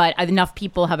about that, but enough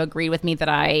people have agreed with me that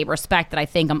I respect that. I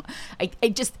think I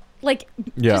just like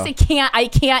Yeah. just I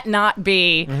can't not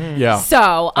be. Yeah.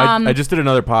 So I just did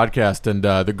another podcast, and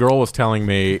the girl was telling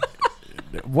me,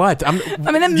 "What? I'm in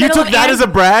the You middle took of that as a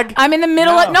brag? I'm in the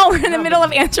middle of we're in the middle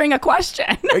of answering a question.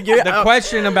 Yeah, The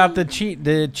question about the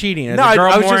cheating. Is No, the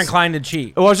girl I was more just- inclined to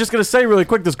cheat? Well, I was just gonna say really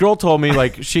quick. This girl told me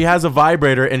like she has a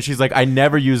vibrator, and she's like, I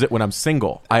never use it when I'm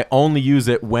single. I only use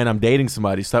it when I'm dating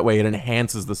somebody, so that way it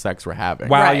enhances the sex we're having.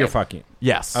 While Right. you're fucking.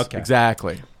 Yes. Okay.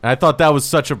 Exactly. And I thought that was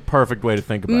such a perfect way to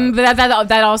think about it. But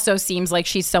that also seems like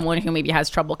she's someone who maybe has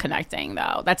trouble connecting,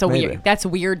 though. That's Maybe. That's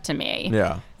weird to me.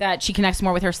 Yeah. That she connects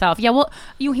more with herself. Yeah, well,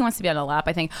 he wants to be on a lap,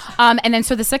 I think. And then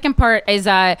so the second part is,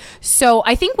 so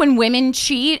I think when women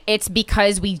cheat, it's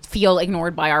because we feel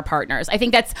ignored by our partners. I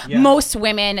think that's most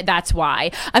women. That's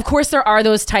why. Of course, there are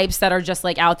those types that are just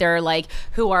like out there, like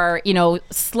who are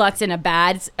sluts in a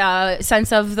bad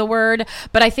sense of the word.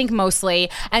 But I think mostly,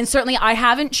 and certainly, I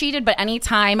haven't cheated. But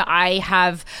anytime I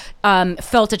have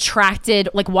felt attracted,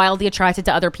 like wildly attracted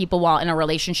to other people while in a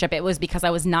relationship, it was because I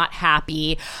was not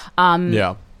happy.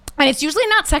 Yeah. And it's usually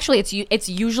not sexually. It's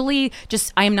usually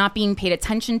just I am not being paid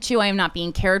attention to. I am not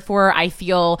being cared for. I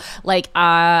feel like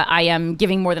I am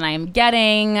giving more than I am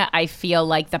getting. I feel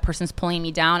like the person's pulling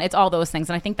me down. It's all those things,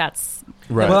 and I think that's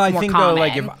Right. Well, I more think common. though,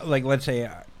 like if let's say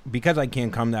because I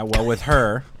can't come that well with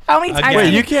her. How many times?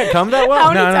 Wait, you can't come that well?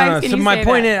 How many times can So you my say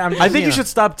point that? is, I'm just, I think you should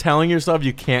stop telling yourself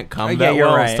you can't come that you're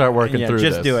well right. and start working Yeah, through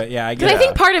just this. do it. Yeah, I get Because it. I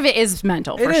think part of it is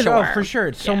mental. It For is, sure. for sure.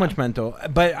 It's so Yeah. much mental.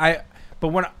 But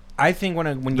when I think when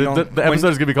you The don't episode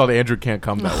is going to be called Andrew Can't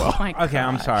Come That Well. Oh my Okay,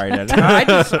 I'm God. sorry.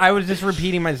 Dad. I was just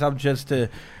repeating myself just to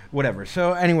whatever.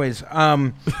 So, anyways,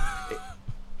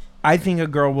 I think a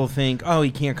girl will think, oh,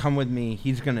 he can't come with me.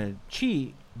 He's gonna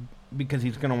cheat because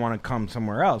he's gonna want to come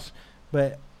somewhere else.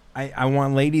 But I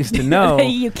want ladies to know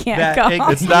You can't that go.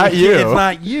 It's not you. It's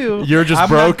not you. You're just I'm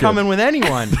broken. not coming with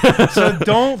anyone. So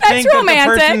don't That's think that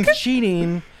romantic. the person's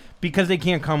cheating because they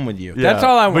can't come with you. Yeah. That's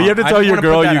all I want. But you have to I tell just your wanna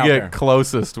girl put that you out get there.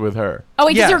 closest with her. Oh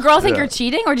wait, Yeah. does your girl think Yeah. you're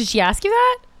cheating, or did she ask you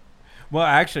that? Well,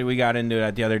 actually, we got into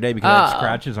that the other day because I had Oh.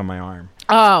 scratches on my arm.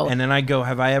 Oh, And then I go,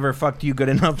 have I ever fucked you good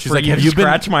enough She's for like, you have to you been-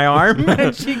 scratch my arm?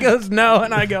 And she goes, no.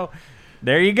 And I go,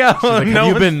 there you go. like, no have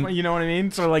you one's, been- you know what I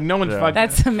mean? So, like, no one's Yeah. fucked.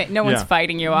 that's no one's Yeah.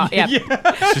 fighting you off. Yeah.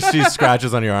 She sees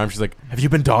scratches on your arm. She's like, have you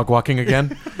been dog walking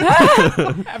again?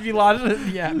 Have you lost it?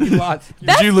 Yeah, have you lost.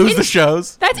 Did you lose the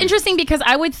shows? That's interesting because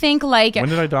I would think like When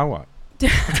did I dog walk?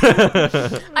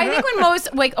 I think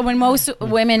when most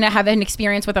women have an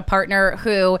experience with a partner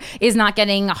who is not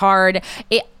getting hard,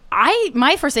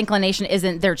 my first inclination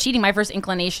isn't they're cheating. My first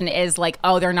inclination is like,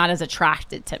 oh, they're not as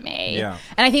attracted to me. Yeah.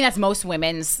 And I think that's most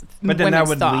women's But then that women's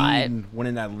would thought.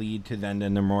 wouldn't that lead to then they're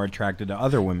more attracted to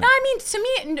other women? I mean,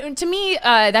 to me,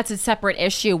 that's a separate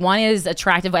issue. One is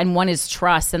attractive and one is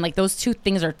trust, and like those two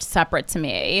things are separate to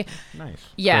me. Nice.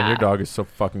 Yeah. Man, your dog is so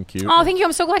fucking cute. Oh, thank you.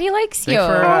 I'm so glad he likes you.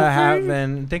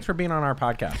 Thanks for being on our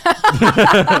podcast.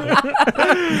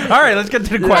 All right, let's get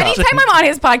to the question. Anytime I'm on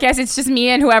his podcast, it's just me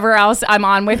and whoever else I'm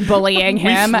on with bullying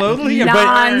him slowly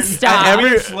nonstop.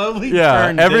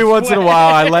 Every once in a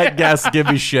while, I let guests give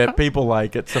me shit. People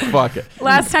like it, so fuck it.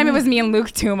 Last time it was me and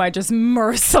Luke Tooma just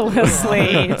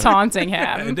mercilessly taunting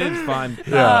him. It is fun.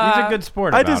 Yeah. He's a good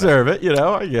sport. I about deserve it. You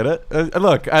know, I get it.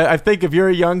 Look, I think if you're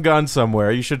a young gun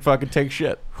somewhere, you should fucking take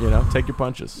shit. You know, take your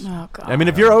punches. Oh, God. I mean,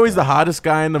 if you're always the hottest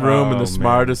guy in the room and Oh, the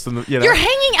smartest, and you know, You're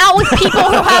hanging out with people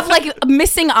who have like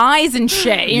missing eyes and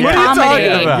shit in What are you comedy.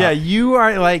 talking about? Yeah, you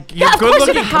are like you're Yeah, a of course you're the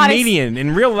good-looking hottest- comedian.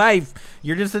 In real life,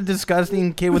 you're just a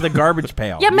disgusting kid with a garbage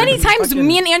pail. Yeah, many You're times fucking-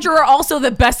 me and Andrew are also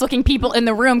the best looking people in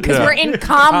the room because Yeah. we're in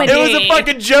comedy. it was a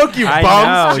fucking joke, you I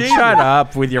bums. know. Jesus. Shut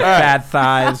up with your fat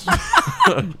thighs.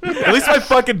 At least my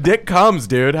fucking dick comes,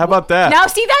 dude. How about that? Now,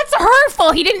 see, that's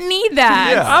hurtful. He didn't need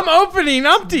that. Yeah. I'm opening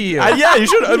up to you. Yeah, you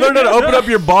should learn how to open up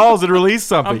your balls and release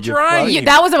something. I'm you trying. fuck.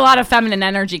 That was a lot of feminine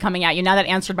energy coming at you. Now that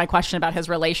answered my question about his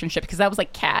relationship because that was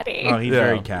like catty. Oh, he's Yeah.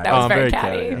 very cat. That was I'm very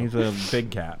catty. catty. He's a big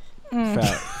cat.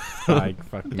 Fat, like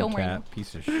fucking Don't worry. cat.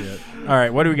 Piece of shit. All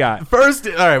right, what do we got? First,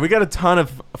 all right, we got a ton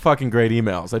of fucking great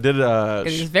emails. I did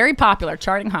He's very popular,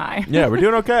 charting high. yeah, we're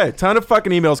doing okay. Ton of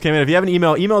fucking emails came in. If you have an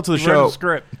email to the Where's the show.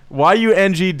 script?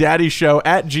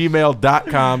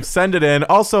 YUNGDaddyShow@gmail.com. Send it in.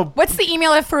 Also, What's the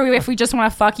email if we just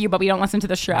want to fuck you but we don't listen to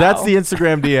the show? that's the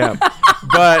Instagram DM.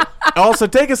 But also,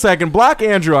 take a second. Block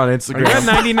Andrew on Are you at Instagram.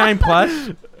 99 plus?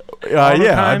 Yeah, the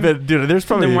I've time? been, dude. There's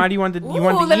probably. Then why do you want the Ooh, you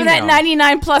want the living email? that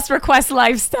 99 plus request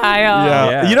lifestyle. Yeah.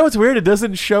 Yeah. You know what's weird? It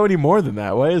doesn't show any more than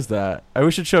that. Why is that? I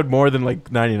wish it showed more than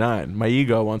like 99. My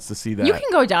ego wants to see that. You can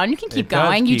go down. You can keep It does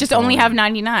going. You keep just only going. have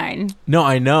 99. No,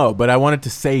 I know, but I wanted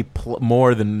to say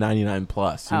more than 99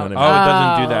 plus. You know what I mean? Oh, it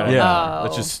doesn't do that. Yeah, Oh.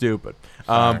 that's just stupid.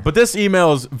 But this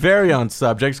email is very on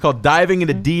subject. It's called Diving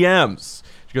into DMs.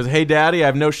 She goes, hey, Daddy, I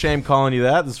have no shame calling you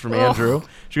that. This is from Andrew.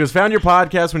 She goes, found your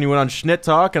podcast when you went on Schnit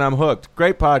Talk, and I'm hooked.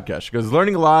 Great podcast. She goes,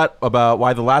 learning a lot about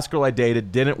why the last girl I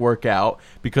dated didn't work out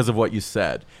because of what you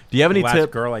said. Do you have any Last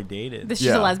tips? girl I dated. She's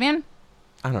Yeah. a lesbian?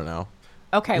 I don't know.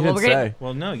 Okay, You well, didn't we're going say.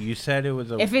 Well, no, you said it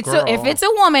was a if it's girl. if it's a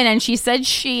woman and she said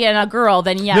she and a girl,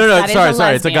 then yes, No, that is sorry, a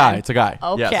sorry. It's a lesbian. guy. It's a guy.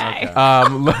 Okay. Yes.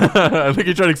 I think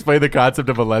you're trying to explain the concept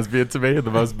of a lesbian to me in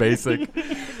the most basic.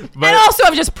 And also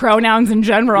of just pronouns in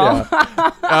general.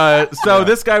 So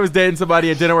this guy was dating somebody.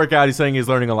 It didn't work out. He's saying he's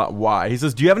learning a lot. Why? He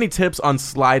says, do you have any tips on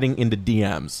sliding into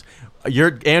DMs?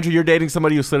 Andrew, you're dating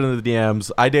somebody who slid into the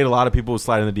DMs. I date a lot of people who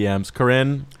slide in the DMs.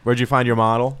 Corinne, where'd you find your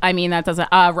model? I mean, that doesn't.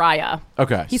 Raya.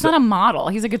 Okay. He's so not a model.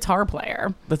 He's a guitar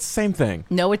player. that's the same thing.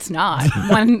 No, it's not.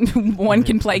 one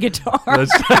can play guitar.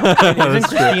 That's, Isn't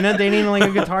Christina dating like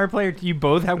a guitar player? Do you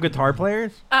both have guitar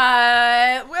players? Well,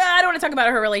 I don't want to talk about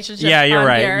her relationship. Yeah, you're on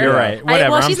right. here. You're right. Whatever.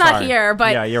 well, I'm she's not sorry. here,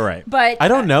 but yeah, you're right. But I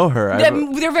don't know her.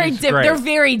 they're very She's great. they're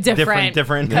very different.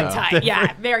 Different.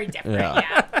 Yeah, very different.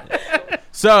 Yeah.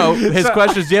 So his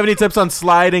question is, do you have any tips on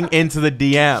sliding into the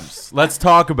DMs? Let's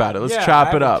talk about it. Let's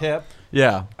chop it up. Tip.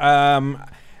 Yeah.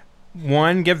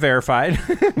 One, get verified,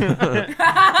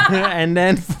 and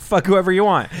then fuck whoever you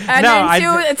want. And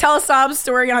then two, tell a sob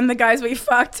story on the Guys We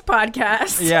Fucked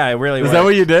podcast. Yeah, it really Is was. that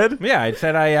what you did? Yeah, I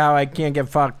said I can't get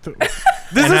fucked.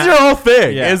 This is your whole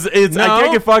thing. Yeah. It's No. I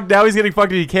can't get fucked. Now he's getting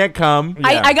fucked and he can't come.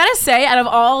 I gotta say, out of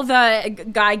all the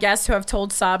guy guests who have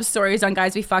told sob stories on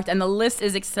Guys We Fucked, and the list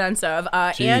is extensive,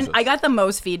 and Jesus. I got the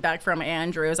most feedback from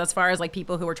Andrews as far as like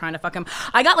people who were trying to fuck him.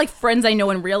 I got like friends I know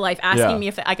in real life asking me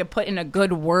if I could put in a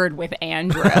good word with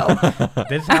Andrew.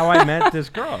 This is how I met this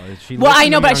girl. Well, I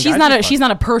know, but she's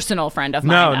not a personal friend of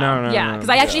mine. No. Yeah, because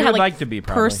I actually She had would like to be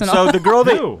probably. personal. So the girl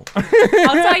that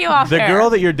I'll tell you off the air. girl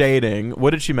that you're dating,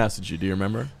 what did she message you? Do you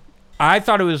remember? I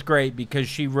thought it was great because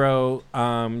she wrote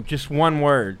just one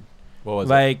word. What was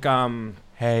like,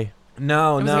 hey.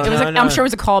 No. I'm sure it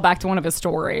was a callback to one of his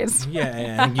stories.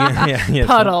 Yeah.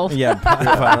 Puddle. Yeah,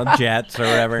 puddle, jets or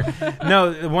whatever.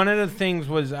 No, one of the things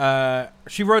was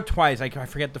she wrote twice. I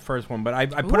forget the first one, but I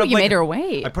put up. You made her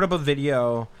wait. I put up a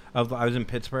video of I was in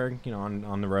Pittsburgh,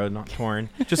 on the road, not touring.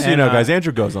 Just so you know, guys,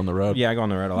 Andrew goes on the road. Yeah, I go on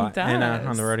the road a lot, does. and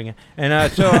on the road again.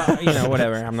 And so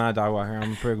whatever. I'm not a dog walker.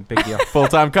 I'm a pretty big deal.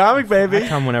 Full-time comic, baby. I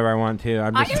come whenever I want to.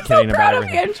 I'm I just am kidding so proud about of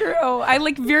everything. Andrew. I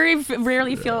like very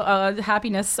rarely feel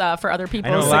happiness for other I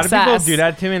people's know a lot success. of people do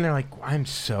that to me, and they're like, "I'm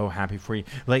so happy for you."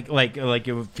 Like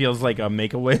it feels like a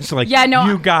Make-A-Wish. Like, Yeah, no.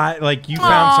 you got you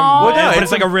found some. Aw. Well, no, but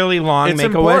it's like a really long It's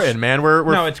Make-A-Wish. important, man. We're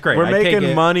No, it's great. We're I take making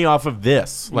it. money off of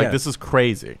this. Like, Yeah. this is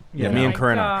crazy. Yeah, You me know? and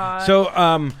Corinna. God.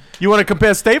 So You want to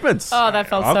compare statements? Oh, that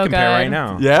felt I'll so compare good. right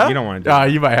now. Yeah? You don't want to do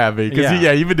it. You might have me. Because,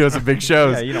 Yeah. you've been doing some big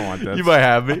shows. Yeah, you don't want this. You might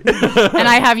have me. And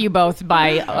I have you both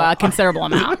by a considerable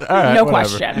amount. right, No whatever.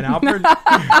 question. And Alfred.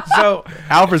 So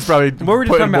Alfred's probably were we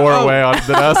just putting talking more about? away on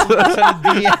than us.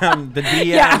 the DM.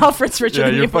 Yeah, Alfred's richer Yeah,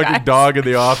 than your you fucking guys. dog in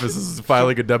the office is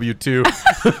filing a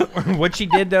W-2. What she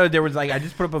did though, there was I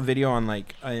just put up a video on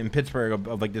in Pittsburgh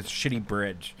of like this shitty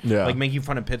bridge, Yeah. making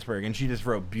fun of Pittsburgh, and she just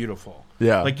wrote beautiful,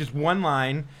 Yeah. like just one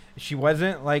line. She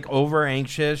wasn't over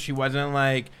anxious. She wasn't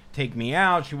take me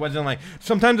out. She wasn't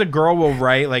sometimes a girl will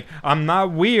write I'm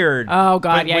not weird. Oh,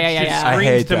 God, but yeah, which yeah, yeah, just yeah. I screams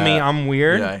hate to me that. I'm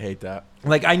weird. Yeah, I hate that.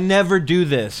 I never do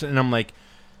this, and I'm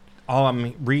all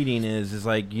I'm reading is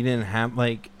you didn't have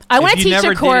I if wanna you teach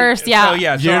never a course, did it- yeah. So,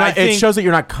 yeah, so You're I not, it think- shows that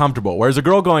you're not comfortable. Whereas a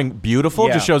girl going beautiful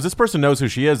Yeah. just shows this person knows who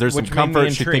she is. There's Which some made me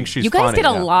comfort. She intrigued. thinks she's You guys funny. get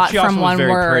a Yeah. lot She also from was one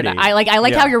very word. pretty. I like how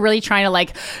Yeah. you're really trying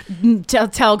to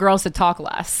tell girls to talk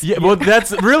less. Yeah, well,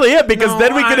 that's really it because No,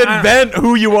 then we can I- invent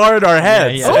who you are in our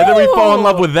heads, yeah. and then we fall in Ooh.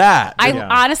 love with that.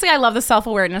 Honestly, I love the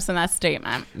self-awareness in that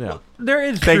statement. yeah. There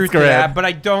is Thanks, truth to Graham. that, but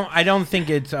I don't think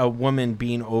it's a woman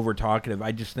being over talkative.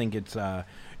 I just think it's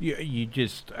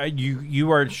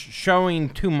you are showing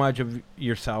too much of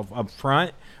yourself up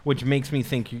front, which makes me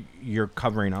think you're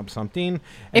covering up something. If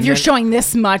And you're then- showing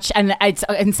this much and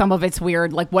some of it's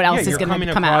weird, what else is you're going coming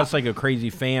to come across out? like a crazy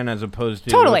fan as opposed to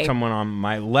Totally. someone on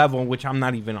my level, which I'm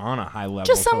not even on a high level.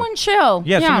 Just so- someone chill.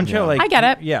 Yeah, someone chill. I get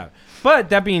it. Yeah. But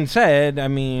that being said, I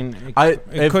mean, it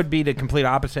if- could be the complete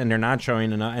opposite, and they're not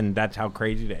showing enough, and that's how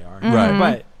crazy they are. Right.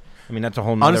 But I mean, that's a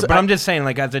whole nother. Honestly, but I- I'm just saying,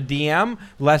 as a DM,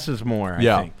 less is more.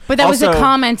 Yeah. I think. But that was a Also-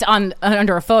 comment on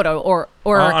under a photo or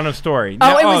On a story. oh,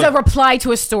 No, it was a reply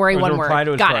to a story. it was One a word. reply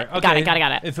to a Got story. it. Okay.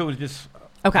 Got it. If it was just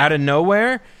Okay. out of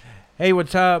nowhere, hey,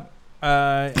 what's up?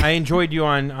 I enjoyed you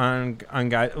on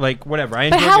guys whatever. I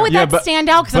But enjoyed how you. would Yeah, that stand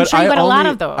out? Because I'm But sure you I got a lot only-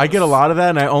 of those. I get a lot of that,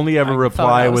 and I only ever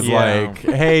reply photos. with Yeah.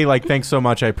 hey, thanks so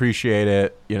much, I appreciate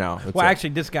it. That's Well, it. actually,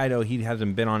 this guy though, he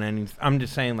hasn't been on any. I'm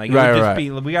just saying, it Right, would just right. be.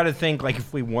 We got to think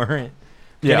if we weren't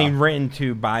Yeah. getting written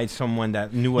to by someone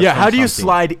that knew us. Yeah, from how do you something.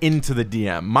 slide into the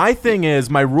DM? My thing is,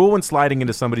 my rule when sliding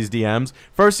into somebody's DMs,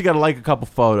 first you got to like a couple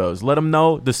photos. Let them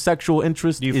know the sexual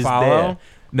interest Do you is follow? there.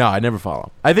 No, I never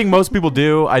follow. I think most people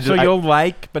do. So you'll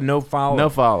like, but no follow. no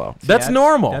follow. See, That's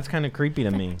normal. That's kind of creepy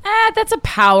to me. That's a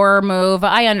power move.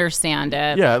 I understand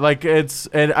it. yeah, it's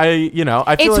and I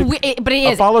feel like but it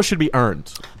a is follow should be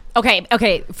earned. okay.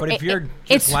 But if you're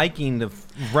it's just liking to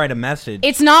write a message,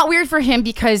 it's not weird for him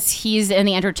because he's in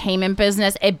the entertainment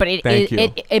business. But Thank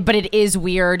you. But it is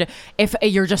weird if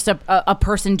you're just a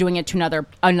person doing it to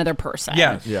another person.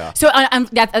 yes, Yeah. So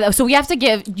so we have to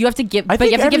give. You have to give. I but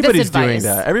think you have to give this everybody's advice.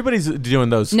 doing that. Everybody's doing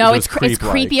those. No, those it's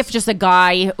creepy likes. if just a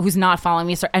guy who's not following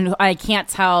me and I can't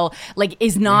tell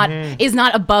is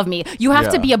not above me. You have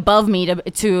to Yeah. be above me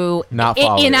to Not in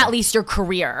follow you. at least your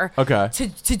career. Okay.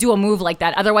 To do a move like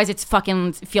that. Otherwise, it's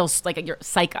fucking feels like you're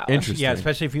psycho. Interesting. yeah,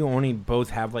 especially if you only both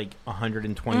have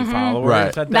 120 followers. Right.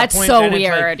 At that That's point, so then it's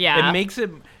weird, yeah. it makes it.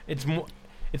 It's more.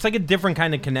 it's like a different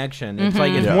kind of connection. It's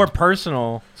like it's more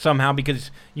personal somehow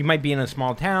because you might be in a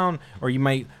small town or you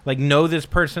might like know this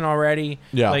person already.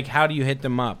 Yeah. Like how do you hit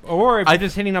them up? Or if you're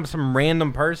just hitting up some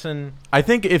random person. I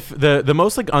think if the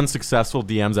most like unsuccessful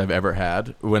DMs I've ever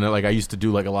had when like I used to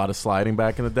do like a lot of sliding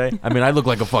back in the day. I mean, I look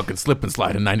like a fucking slip and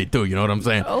slide in '92. You know what I'm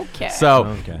saying? Okay.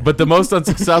 So, but the most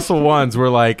unsuccessful ones were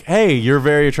like, "Hey, you're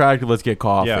very attractive. Let's get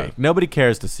coffee." Yeah. Nobody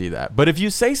cares to see that. But if you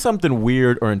say something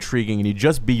weird or intriguing and you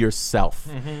just be yourself,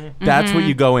 that's what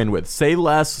you go in with. Say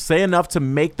less. Say enough to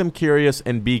make them curious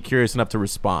and be curious enough to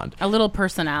respond. A little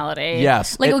personality.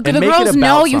 Yes. Like And the make it girls about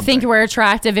know you think something. we're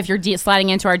attractive if you're sliding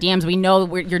into our DMs. We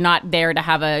know you're not there to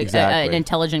have Exactly. an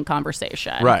intelligent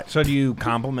conversation. Right. So do you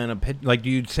compliment a pitch? Like, do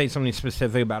you say something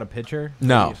specific about a picture?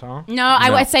 No. that you saw? No, I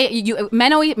would say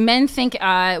men think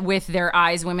with their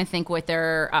eyes, women think with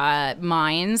their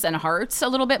minds and hearts a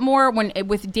little bit more. When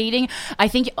with dating, I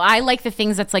think I like the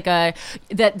things that's like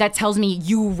that tells me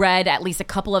you read at least a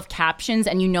couple of captions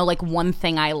and you know like one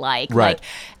thing I like, Right.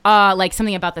 like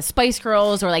something about the Spice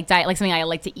Girls or like diet, like something I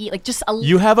like to eat, like just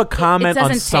You have a comment on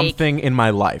doesn't take- something in my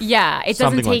life. Yeah, it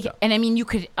Something doesn't like take, that. and I mean, you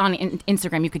could on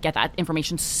Instagram, you could get that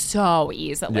information so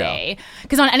easily.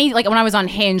 Because on any like when I was on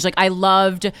Hinge, like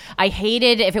I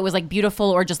hated if it was like beautiful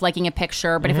or just liking a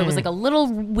picture, but if it was like a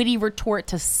little witty retort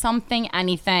to something,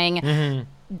 anything,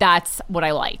 that's what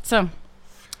I liked. So,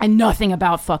 and nothing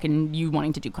about fucking you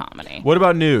wanting to do comedy. What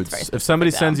about nudes? specific, If somebody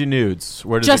though. sends you nudes,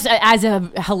 where does Just it? as a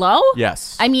hello?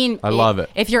 Yes. I mean, I love it.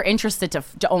 If you're interested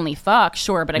to only fuck,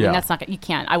 sure, but I Yeah. mean that's not you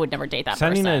can't. I would never date that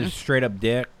Sending person. a straight up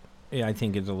dick, yeah, I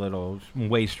think is a little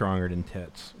way stronger than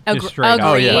tits. Agre- Just straight up,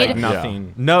 Oh, yeah. like Agreed.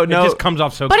 nothing. No, It no. just comes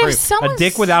off so But if crazy. A someone's-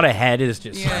 dick without a head is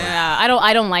just Yeah,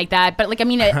 I don't like that. But like, I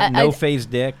mean, no face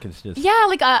dick. It's just yeah,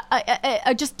 like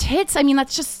just tits. I mean,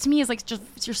 that's just to me is like just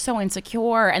you're so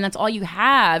insecure, and that's all you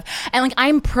have. And like,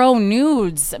 I'm pro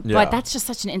nudes, Yeah. but that's just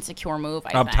such an insecure move.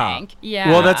 I Up think. top. Yeah.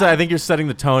 Well, I think you're setting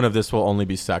the tone of this will only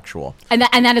be sexual. and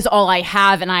that is all I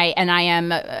have, and I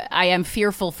am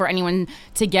fearful for anyone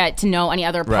to get to know any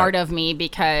other part Right. of me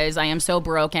because I am so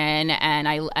broken, and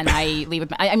I leave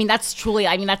it. I mean, that's truly.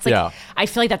 I mean, that's like. Yeah. I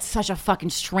feel like that's such a fucking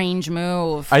strange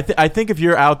move. I think if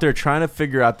you're out there trying to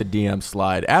figure out the DM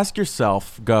slide, ask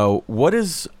yourself, what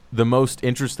is the most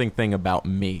interesting thing about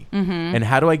me? And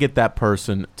how do I get that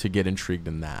person to get intrigued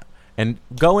in that? And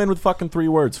go in with fucking 3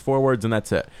 words, 4 words, and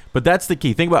that's it. But that's the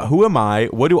key. Think about who am I?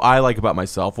 What do I like about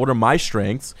myself? What are my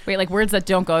strengths? Wait, like words that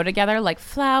don't go together, like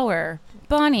flower,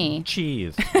 bunny.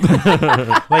 cheese.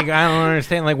 Like I don't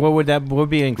understand. Like what would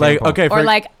be an Like, example? okay, Or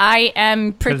like I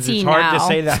am 'Cause pretty it's hard now. to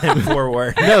say that in 4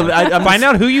 words. no, I'm Find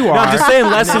out who you are. No, I'm just saying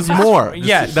less is more.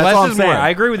 Yes, that's less all I'm is more. saying. I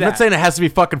agree with I'm that. not saying it has to be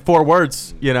fucking 4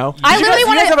 words. You know. I Did you literally guys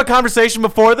wanna- have a conversation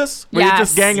before this? Were you Yes.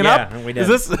 just ganging Yeah, up? we did. Is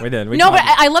this? We did. We No, but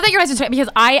talked. I love that you guys are because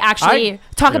I actually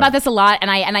talk yeah. about this a lot,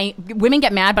 and I women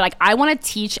get mad, but like I want to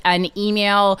teach an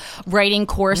email writing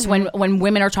course when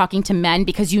women are talking to men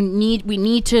because we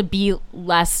need to be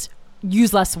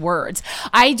use less words.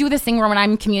 I do this thing where when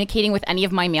I'm communicating with any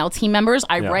of my male team members,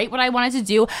 I write what I wanted to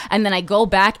do, and then I go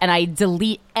back and I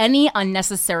delete any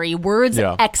unnecessary words,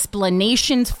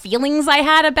 explanations, feelings I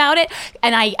had about it,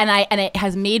 and it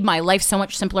has made my life so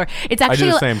much simpler. It's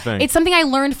actually the same thing. It's something I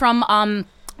learned from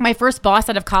my first boss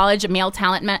out of college, a male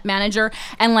talent manager,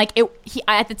 and like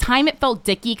at the time it felt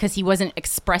dicky because he wasn't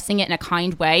expressing it in a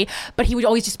kind way, but he would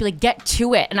always just be like, "Get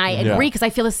to it," and I agree because I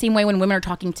feel the same way when women are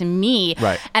talking to me,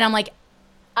 Right. and I'm like,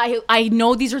 I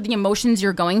know these are the emotions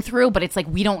you're going through, but it's like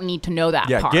we don't need to know that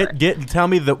Yeah, part. tell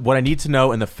me what I need to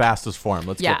know in the fastest form.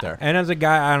 Let's Yeah. get there. And as a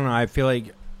guy, I don't know. I feel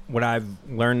like what I've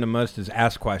learned the most is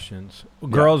ask questions.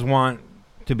 Girls want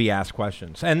to be asked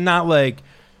questions, and not like,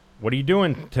 "What are you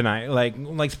doing tonight?" Like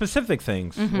specific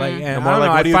things. Like, and more I don't like, know, "What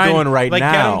I are you find, doing right like,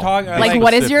 now?" Get 'em talk, Like,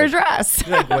 what is your specific. address?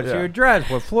 like, what's your address?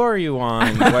 What floor are you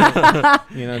on? What,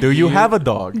 Do you have a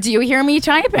dog? Do you hear me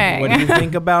typing? What do you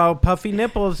think about puffy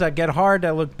nipples that get hard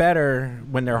that look better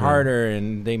when they're harder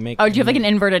and they make? Oh, do you have like an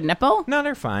inverted nipple? No,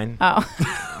 they're fine. Oh,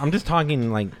 I'm just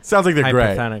talking like Sounds like they're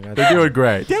great. hypothetical. They're doing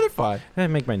great. Yeah, they're fine. I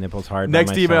make my nipples hard. by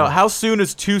Next email. myself. How soon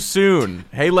is too soon?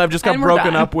 Hey, Lev just got And we're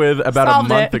broken done. up with about Solved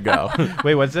a month it. ago.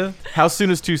 Wait, what's this? How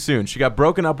soon is too soon? She got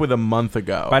broken up with a month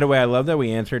ago. By the way, I love that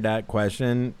we answered that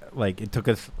question. Like it took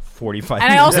us 45 And I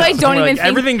minutes. also, I don't We're even like, think-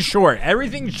 everything's short,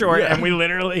 and we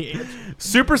literally.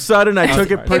 Super sudden. I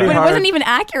took it But pretty but it hard. wasn't even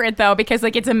accurate though, because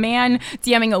like it's a man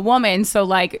DMing a woman, so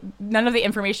like none of the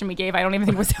information we gave, I don't even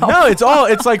think was helpful. No,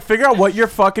 it's like figure out what you're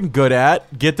fucking good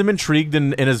at, get them intrigued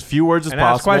in as few words as And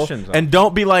ask possible, questions, though. and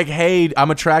don't be like, "Hey, I'm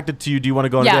attracted to you. Do you want to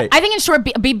go on a Yeah, date?" I think in short,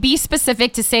 be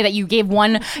specific to say that you gave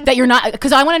one that you're not,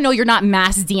 because I want to know you're not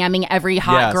mass DMing every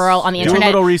hot girl on the internet. Do a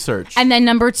little research. And then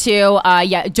number 2,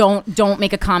 don't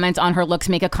make a comment on her looks.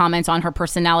 Make a comment on her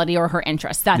personality or her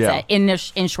interests. That's it.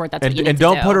 In short, that's what you need to do. And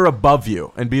don't put her above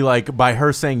you and be like, by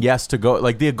her saying yes to go.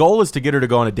 Like, the goal is to get her to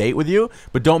go on a date with you,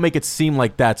 but don't make it seem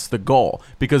like that's the goal,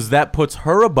 because that puts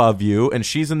her above you and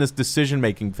she's in this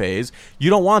decision-making phase. You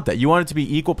don't want that. You want it to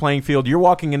be equal playing field. You're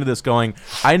walking into this going,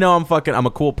 I know I'm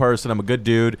a cool person. I'm a good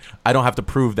dude. I don't have to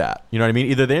prove that. You know what I mean?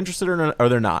 Either they're interested or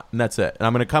they're not, and that's it. And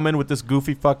I'm going to come in with this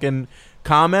goofy fucking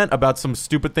comment about some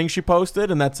stupid thing she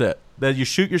posted, and that's it. That you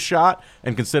shoot your shot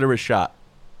and consider it shot.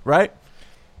 Right?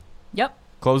 Yep.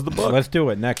 Close the book. Let's do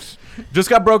it. Next. Just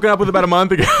got broken up with about a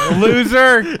month ago.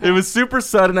 Loser. It was super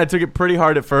sudden. I took it pretty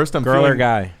hard at first. Girl or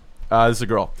guy? This is a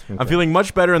girl. Okay. I'm feeling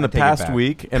much better in the past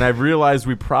week, and I've realized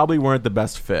we probably weren't the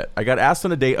best fit. I got asked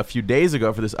on a date a few days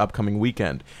ago for this upcoming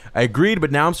weekend. I agreed,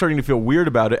 but now I'm starting to feel weird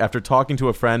about it after talking to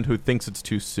a friend who thinks it's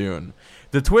too soon.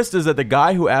 The twist is that the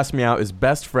guy who asked me out is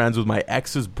best friends with my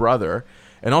ex's brother,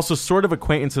 and also sort of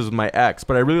acquaintances with my ex,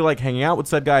 but I really like hanging out with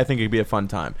said guy. I think it could be a fun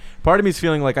time. Part of me is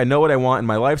feeling like I know what I want in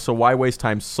my life, so why waste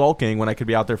time sulking when I could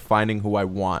be out there finding who I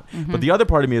want? Mm-hmm. But the other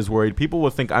part of me is worried people will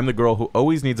think I'm the girl who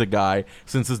always needs a guy,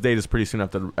 since this date is pretty soon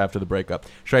after the breakup.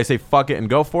 Should I say fuck it and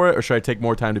go for it, or should I take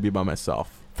more time to be by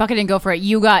myself? Fuck it and go for it.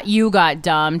 You got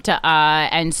dumped,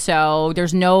 and so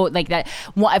there's no like that.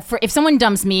 If someone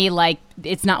dumps me, like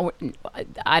it's not.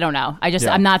 I don't know.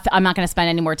 I'm not going to spend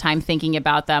any more time thinking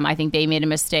about them. I think they made a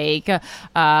mistake,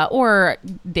 or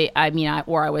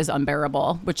I was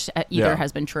unbearable, which either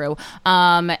has been true.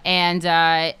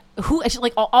 Who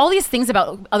like all these things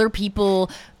about other people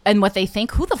and what they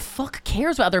think. Who the fuck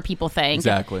cares what other people think?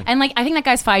 Exactly. And like, I think that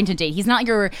guy's fine to date. He's not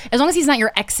as long as he's not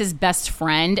your ex's best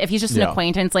friend. If he's just an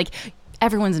acquaintance, like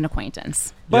everyone's an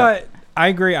acquaintance. But I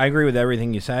agree with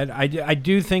everything you said. I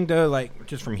do think though, like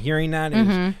just from hearing that,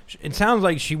 it sounds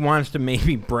like she wants to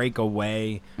maybe break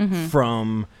away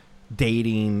from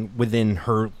dating within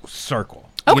her circle.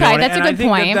 Okay, you know that's a good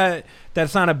point.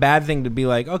 That's not a bad thing to be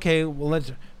like, okay, well,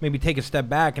 let's maybe take a step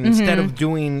back and instead of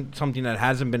doing something that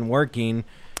hasn't been working,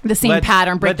 the same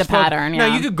pattern, break the pattern. No,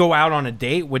 you could go out on a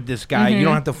date with this guy. You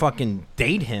don't have to fucking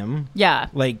date him. Yeah.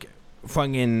 Like,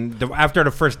 after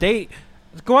the first date,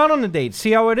 let's go out on a date,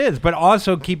 see how it is. But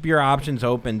also keep your options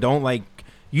open.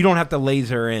 You don't have to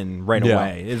laser in right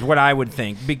away, is what I would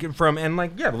think.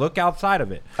 Look outside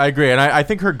of it. I agree. And I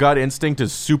think her gut instinct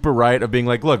is super right of being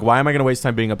like, look, why am I going to waste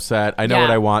time being upset? I know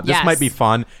what I want. This might be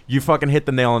fun. You fucking hit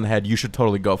the nail on the head. You should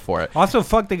totally go for it. Also,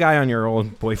 fuck the guy on your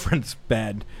old boyfriend's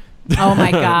bed. Oh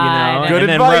my God. Good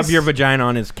and advice. Then rub your vagina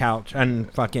on his couch and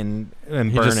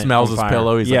he just smells his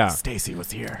pillow. He's like, Stacy was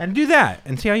here. And do that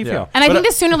and see how you feel. And I think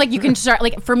the sooner you can start,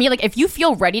 for me, if you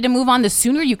feel ready to move on, the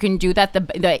sooner you can do that,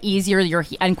 the easier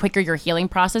and quicker your healing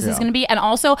process is going to be. And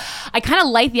also, I kind of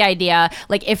like the idea,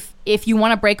 if you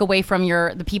want to break away from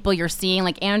the people you're seeing,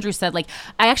 like Andrew said,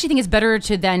 I actually think it's better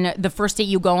to then the first date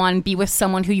you go on be with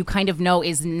someone who you kind of know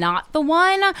is not the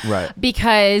one. Right.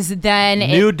 Because then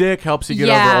new dick helps you get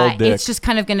over old dick. It's just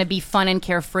kind of going to be fun and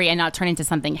carefree and not turn into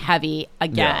something heavy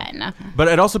again. Yeah. But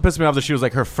it also pissed me off that she was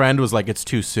like, her friend was like, it's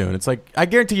too soon. It's like, I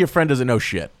guarantee your friend doesn't know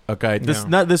shit. Okay,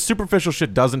 this superficial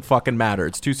shit doesn't fucking matter.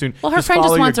 It's too soon. Well, her friend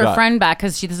just wants her friend back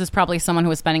because this is probably someone who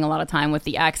was spending a lot of time with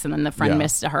the ex, and then the friend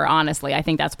missed her. Honestly, I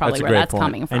think that's probably where that's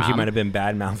coming from. And she might have been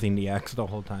bad mouthing the ex the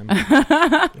whole time.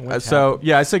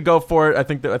 I said go for it. I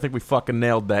think we fucking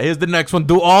nailed that. Here's the next one.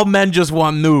 Do all men just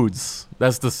want nudes?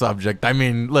 That's the subject. I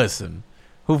mean, listen,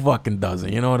 who fucking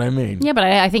doesn't? You know what I mean? Yeah, but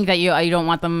I think that you don't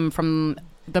want them from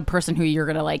the person who you're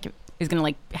gonna is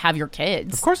gonna have your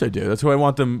kids. Of course I do. That's who I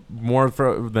want them more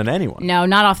than anyone. No,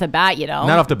 not off the bat. Not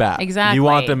off the bat. Exactly. You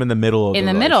want them in the middle. In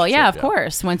the middle, yeah, of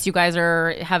course. Once you guys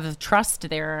have trust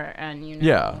there, and you know.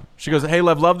 Yeah. She goes, "Hey,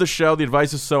 love the show. The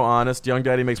advice is so honest. Young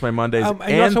Daddy makes my Mondays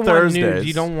and Thursdays.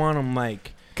 You don't want them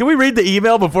like." Can we read the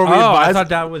email before we advise? I thought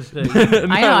that was the...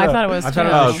 I thought it was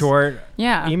a short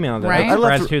email that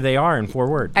expressed who they are in 4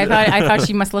 words. I thought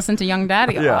she must listen to Young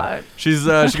Daddy a lot. She goes,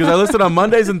 I listen on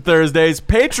Mondays and Thursdays.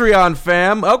 Patreon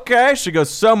fam. Okay. She goes,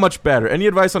 so much better. Any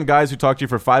advice on guys who talk to you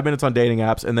for 5 minutes on dating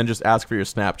apps and then just ask for your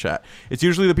Snapchat? It's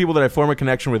usually the people that I form a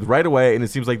connection with right away, and it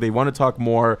seems like they want to talk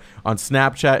more on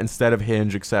Snapchat instead of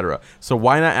Hinge, etc. So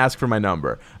why not ask for my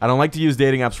number? I don't like to use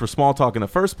dating apps for small talk in the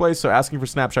first place, so asking for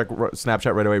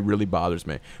Snapchat right away away really bothers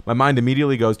me. My mind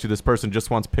immediately goes to this person just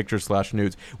wants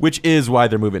pictures/nudes, which is why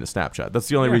they're moving to Snapchat. That's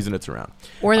the only reason it's around.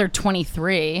 Or they're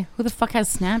 23. Who the fuck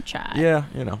has Snapchat? Yeah,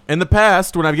 you know. In the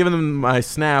past, when I've given them my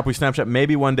Snap, we Snapchat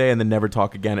maybe one day and then never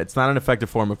talk again. It's not an effective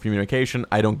form of communication.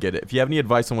 I don't get it. If you have any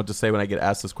advice on what to say when I get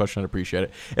asked this question, I'd appreciate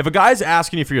it. If a guy's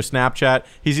asking you for your Snapchat,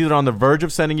 he's either on the verge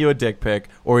of sending you a dick pic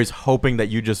or he's hoping that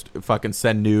you just fucking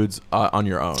send nudes on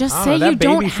your own. Just say you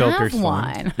don't have filter's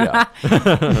one. Yeah.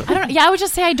 I would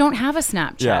just say I don't have a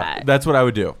Snapchat. Yeah, that's what I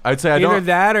would do. I'd say I Either don't.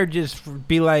 that or just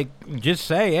be like, just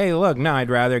say, hey, look, no, I'd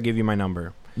rather give you my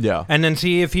number. Yeah. And then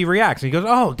see if he reacts. He goes,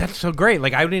 oh, that's so great.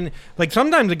 Like, I didn't, like,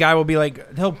 sometimes a guy will be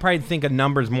like, he'll probably think a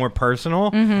number's more personal.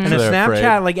 And So a they're Snapchat,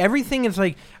 afraid. like, everything is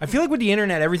like, I feel like with the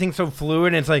internet, everything's so fluid.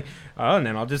 And it's like, oh, and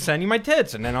then I'll just send you my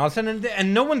tits. And then I'll send it.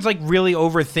 And no one's like really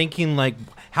overthinking, like,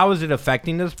 how is it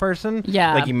affecting this person?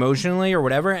 Yeah. Like, emotionally or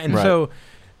whatever. And Right. so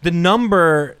the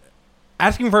number,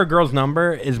 asking for a girl's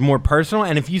number is more personal.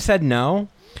 And if you said no,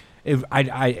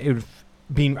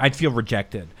 I'd feel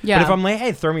rejected. Yeah. But if I'm like,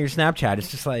 hey, throw me your Snapchat, it's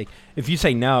just like, if you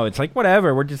say no, it's like,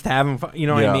 whatever, we're just having fun. You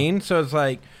know what Yeah. I mean? So it's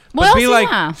like, Well, but be also, like,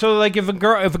 yeah. so like if a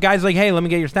guy's like, hey, let me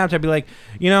get your Snapchat, be like,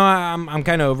 you know, I'm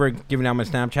kind of over giving out my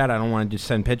Snapchat. I don't want to just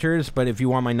send pictures, but if you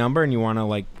want my number and you want to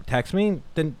like text me,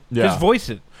 then Yeah. just voice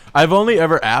it. I've only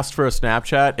ever asked for a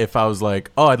Snapchat if I was like,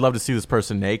 oh, I'd love to see this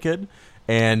person naked.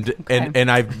 And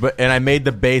I made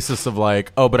the basis of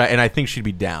like, oh, but I think she'd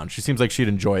be down. She seems like she'd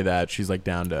enjoy that. She's like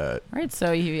down to Right,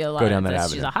 so you feel Go down that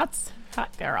she's avenue. a hot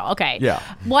girl. Okay. Yeah.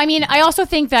 Well, I mean, I also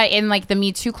think that in like the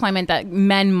Me Too climate, that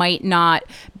men might not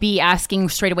be asking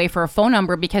straight away for a phone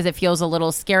number because it feels a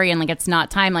little scary and like it's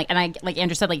not time. Like, and I like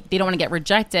Andrew said, like they don't want to get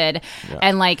rejected,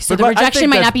 and like so But the I rejection think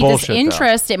might that's not be bullshit,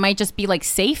 disinterest. It might just be like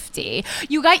safety.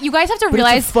 You guys have to But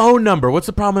realize it's a phone number. What's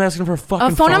the problem with asking for a fucking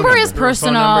a phone number is Phone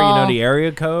personal. number, you know, the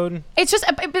area code. It's just,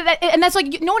 and that's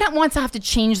like no one wants to have to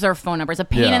change their phone number. It's a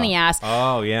pain Yeah. in the ass.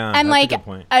 Oh yeah, And that's like, a good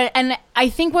point. and I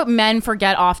think what men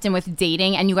forget often with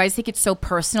dating, and you guys take it so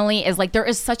personally, is like there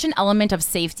is such an element of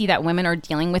safety that women are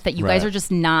dealing with that you guys Right. are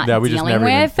just not That we just dealing never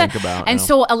even with. think about, And no.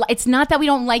 so it's not that we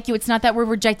don't like you. It's not that we're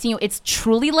rejecting you. It's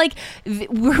truly like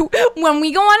when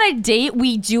we go on a date,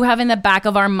 we do have in the back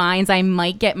of our minds, I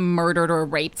might get murdered or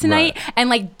raped tonight, Right. and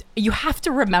like. You have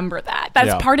to remember that. That's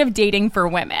Yeah. part of dating for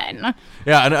women.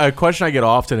 Yeah, and a question I get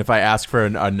often if I ask for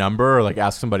a number or like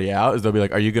ask somebody out is they'll be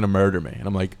like, "Are you going to murder me?" And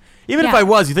I'm like, even if Yeah. I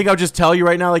was, you think I would just tell you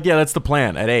right now? Like, yeah, that's the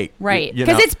plan at 8. Right. You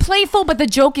Because know? it's playful, but the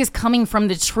joke is coming from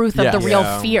the truth of Yes. the real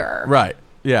Yeah. fear. right.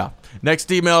 Yeah.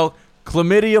 Next email,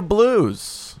 Chlamydia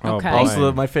Blues. Oh, Okay. boy.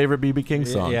 Also, my favorite BB King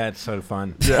song. Yeah, it's so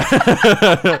fun.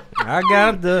 I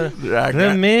got the I got-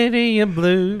 chlamydia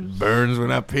blues. Burns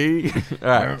when I pee. All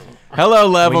right. Hello,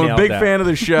 Lev. We I'm a nailed big that. fan of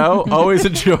the show. Always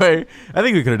enjoy. I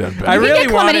think we could have done better. I You can really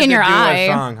get wanted chlamydia in to your do eye. a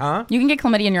song, huh? You can get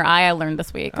chlamydia in your eye. I learned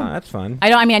this week. Oh, that's fun.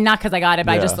 I mean, not because I got it,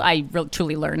 but Yeah. I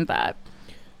truly learned that.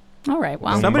 All right.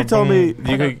 Well, Somebody told me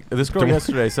you could, this girl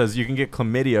yesterday says you can get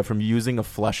chlamydia from using a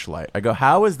fleshlight. I go,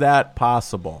 how is that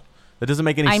possible? That doesn't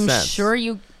make any I'm sense. sure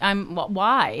you.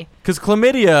 Why? Because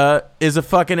chlamydia is a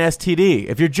fucking STD.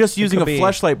 If you're just using a could be.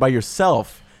 fleshlight by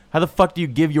yourself, how the fuck do you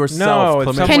give yourself No, if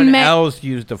chlamydia? someone men- else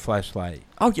used a flashlight.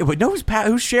 Oh yeah, but no,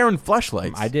 who's sharing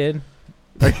fleshlights? I did.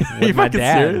 Are With you my fucking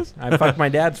dad. serious? I fucked my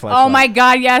dad's flashlight. Oh my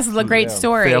God! Yes, it's a great Yeah.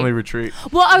 story. Family retreat.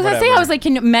 Well, I was gonna say, I Whatever. was like,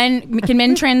 can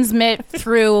men transmit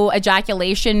through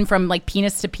ejaculation from like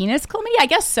penis to penis chlamydia? I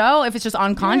guess so. If it's just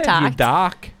on You contact.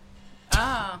 doc.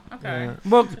 Oh, okay.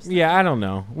 Well, yeah, I don't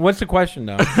know. What's the question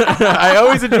though? I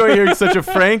always enjoy hearing such a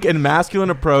frank and masculine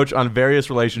approach on various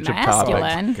relationship topics.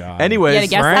 Masculine. God. Anyways, You had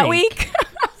a guess that Frank. week?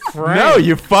 no,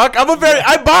 you fuck.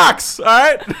 I box. All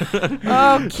right.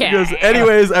 Okay. He goes,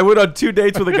 anyways, I went on 2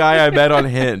 dates with a guy I met on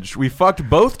Hinge. We fucked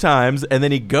both times, and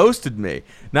then he ghosted me.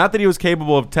 Not that he was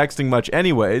capable of texting much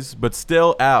anyways, but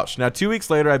still, ouch. Now, 2 weeks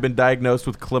later, I've been diagnosed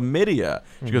with chlamydia.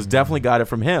 She goes, definitely got it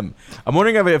from him. I'm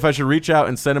wondering if I should reach out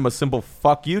and send him a simple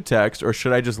fuck you text, or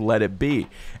should I just let it be?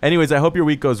 Anyways, I hope your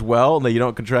week goes well and that you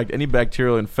don't contract any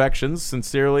bacterial infections.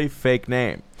 Sincerely, fake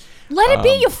name. Let it be.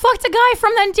 You fucked a guy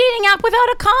from the dating app without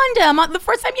a condom. The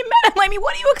first time you met him, I mean,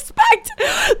 what do you expect?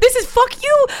 This is fuck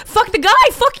you. Fuck the guy.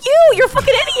 Fuck you. You're a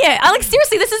fucking idiot. I like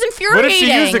seriously. This is What infuriating. if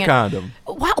she used a condom?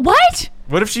 What?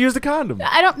 What if she used a condom?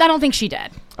 I don't think she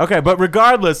did. Okay, but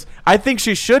regardless, I think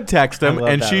she should text him I love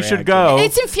and that she should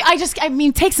reaction. go. I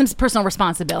mean, take some personal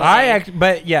responsibility.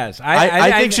 But yes,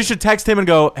 I think she should text him and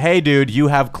go, "Hey, dude, you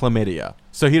have chlamydia,"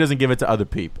 so he doesn't give it to other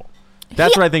people.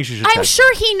 That's what I think she should. I'm text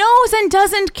sure he knows and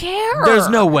doesn't care. him. There's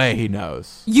no way he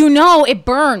knows. You know, it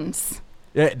burns.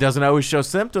 It doesn't always show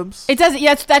symptoms. It doesn't.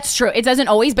 Yes, that's true. It doesn't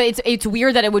always, but it's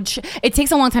weird that it would. It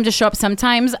takes a long time to show up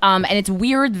sometimes, and it's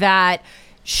weird that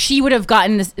she would have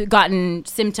gotten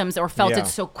symptoms or felt Yeah. it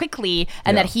so quickly,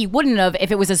 and that he wouldn't have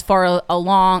if it was as far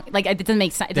along. Like it doesn't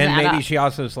make sense. It doesn't Then add maybe up. she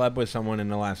also slept with someone in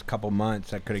the last couple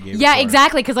months that could have given. Yeah,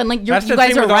 exactly. Because like you That's the guys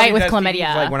thing are all right these with STDs.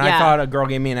 chlamydia. Like when I thought a girl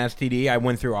gave me an STD, I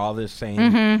went through all this saying,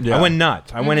 Yeah. I went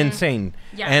nuts. I went insane.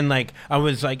 Yeah. And like I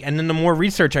was like, and then the more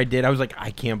research I did, I was like,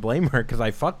 I can't blame her because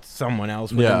I fucked someone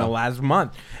else within the last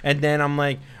month. And then I'm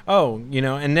like, oh,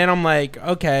 and then I'm like,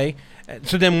 okay.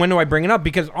 So then when do I bring it up?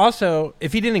 Because also,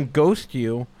 if he didn't ghost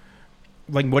you,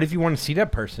 like, what if you want to see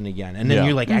that person again? And then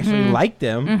you like actually like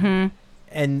them.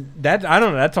 And that, I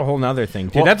don't know, that's a whole nother thing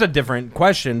too. Well- That's a different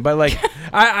question. But like,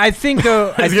 I think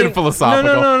though, He's getting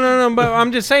philosophical. No. But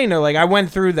I'm just saying though, like I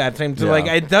went through that same. So Yeah. like,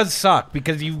 it does suck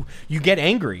because you get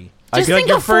angry. Just feel like think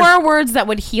your of first- 4 words that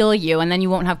would heal you, and then you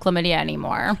won't have chlamydia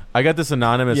anymore. I got this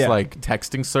anonymous Yeah. like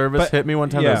texting service But- hit me one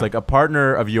time. It yeah. was like, a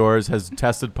partner of yours has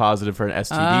tested positive for an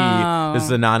STD. Oh. This is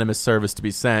an anonymous service to be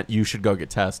sent. You should go get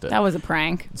tested. That was a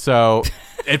prank. So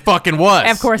it fucking was.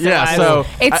 Of course it yeah, was. So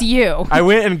It's you. I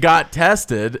went and got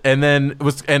tested, and then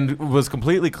was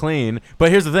completely clean.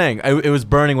 But here's the thing: it was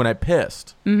burning when I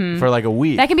pissed for like a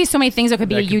week. That can be so many things. It could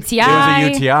be a UTI. It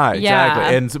was a UTI, Yeah.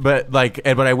 exactly.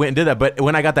 But I went and did that. But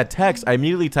when I got that text, I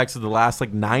immediately texted the last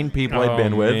like 9 people I'd Oh,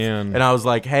 been with, man. and I was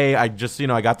like, "Hey, I just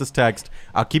I got this text.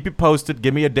 I'll keep you posted.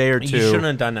 Give me a day or two." You shouldn't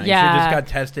have done that. Yeah. You should have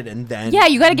just got tested and then. Yeah,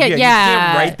 you gotta get- You yeah.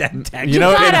 can't write that text. You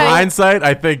know, in gotta- hindsight,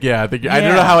 I think I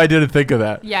don't know how I didn't think of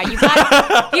that. Yeah, you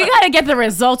got to get the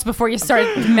results before you start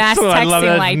mass So I love texting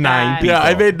that like 9 that. people. Yeah,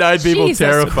 I made 9 people Jesus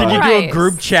terrified. Did you do a Christ.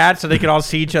 group chat so they could all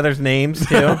see each other's names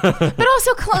too? But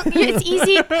also, it's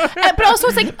easy. But also,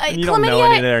 it's like You don't know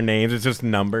any of chlamydia. their names. It's just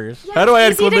numbers. How do I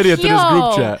add Easy to chlamydia to this group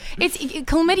heal. chat?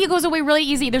 Chlamydia goes away really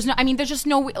easy. There's just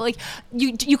no like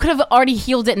you could have already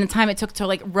healed it in the time it took to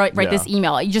like write Yeah. this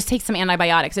email. You just take some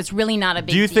antibiotics. It's really not a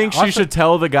big Do you deal. think she should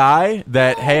tell the guy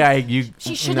that, hey, you?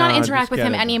 She should No, not interact just with get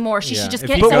him it. anymore. She Yeah. should just If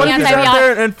get you- But some what if he's out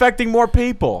antibiotics. there infecting more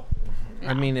people?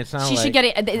 I mean, it's not She like... should get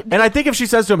it. And I think if she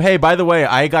says to him, "Hey, by the way,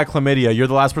 I got chlamydia. You're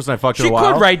the last person I fucked in She a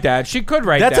while." could write that. She could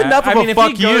write That's that. enough of I mean, a if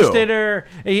fuck he you. ghosted her,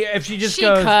 if she just She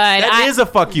goes... could. That is a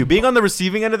fuck you. Being on the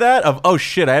receiving end of that, of oh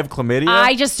shit, I have chlamydia.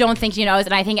 I just don't think she knows,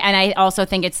 and I also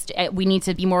think we need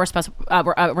to be more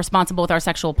responsible with our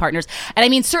sexual partners. And I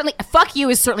mean, certainly, fuck you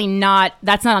is certainly not.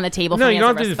 That's not on the table. No, for me you as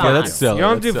don't a have to do response. Yeah, that's silly. You don't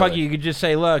have to do That's fuck silly. you. You could just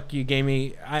say, look, you gave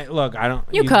me... I don't...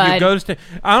 You could. ghosted...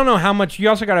 I don't know how much... You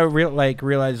also got to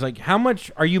realize, like, how much...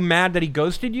 Are you mad that he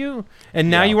ghosted you? And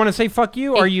now Yeah. you want to say fuck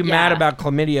you? Or are you mad Yeah. about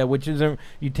chlamydia, which isn't...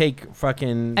 You take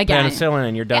fucking Again. penicillin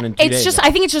and you're done in 2 It's days. just.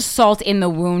 I think it's just salt in the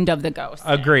wound of the ghost.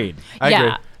 Agreed. I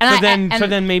yeah. agree. And So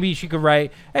then maybe she could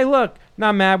write, hey, look,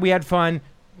 not mad. We had fun.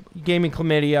 You gave me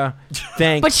chlamydia.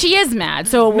 Thanks. But she is mad,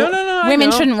 so No, I women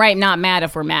know. shouldn't write "not mad"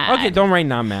 if we're mad. Okay, don't write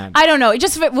not mad. I don't know. It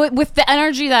just with the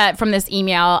energy that from this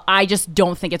email, I just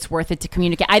don't think it's worth it to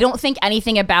communicate. I don't think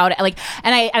anything about it. Like,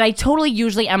 and I totally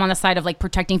usually am on the side of like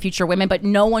protecting future women, but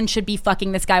no one should be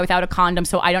fucking this guy without a condom.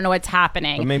 So I don't know what's But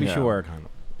happening. maybe Yeah. she'll wear a condom.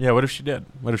 Yeah, what if she did?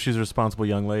 What if she's a responsible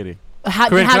young lady? How,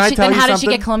 Corinne, how can I she- tell then you how did she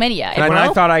get something? chlamydia? Can I When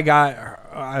know? I thought I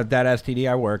got that STD,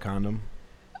 I wore a condom.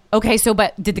 Okay, so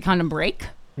but did the condom break?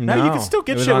 No, you can still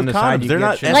get It was shit on with the side, condoms. you They're get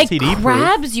not shit. Like STD proof.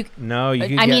 crabs? You No,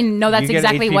 you. I mean, no, that's you get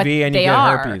exactly what HPV and they you get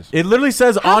are. herpes. It literally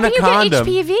says how on can a you condom.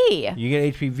 get HPV? You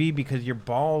get HPV because your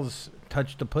balls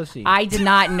touch the pussy. I did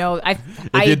not know. If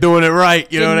you're doing it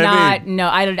right, you know did what I not mean. know.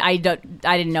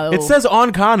 I didn't know. It says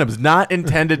on condoms, not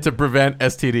intended to prevent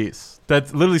STDs.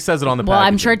 That literally says it on the Well, I'm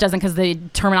packaging. sure it doesn't because the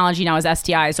terminology now is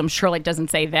STI, so I'm sure it doesn't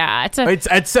say that. It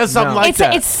says something No. like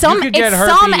that. It's some You could get it's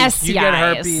some herpes. STIs. You get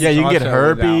herpes. Yeah, you can get also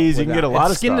herpes, you can get a lot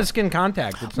It's of skin to stuff. skin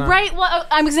contact. It's not Right. Well,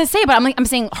 I was gonna say, but I'm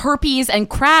saying herpes and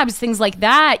crabs, things like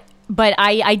that. But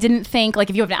I didn't think like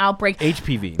if you have an outbreak.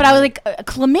 HPV. But I was like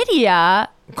chlamydia.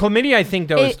 Chlamydia, I think,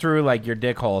 though, is It- through like your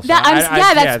dick hole. So That's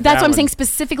that what I'm one. saying.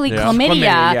 Specifically, Yeah. chlamydia.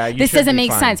 Chlamydia, yeah, you This should doesn't be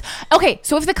make fine. sense. Okay,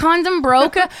 so if the condom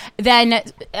broke, then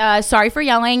sorry for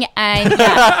yelling, and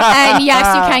yeah, and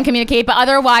yes, you can communicate. But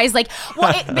otherwise, like,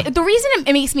 well, the reason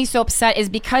it makes me so upset is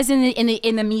because in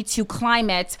the Me Too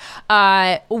climate,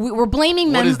 we're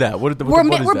blaming men. What is that? What is we're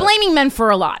that? blaming men for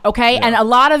a lot, okay, and a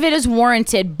lot of it is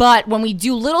warranted. But when we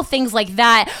do little things like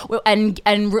that and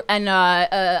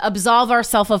absolve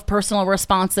ourselves of personal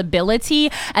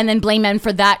responsibility, and then blame men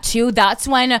for that too, that's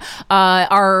when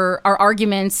our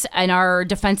arguments and our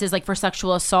defenses, like for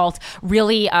sexual assault,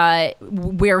 really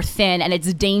wear thin, and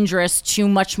it's dangerous to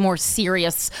much more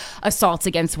serious assaults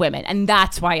against women, and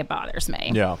that's why it bothers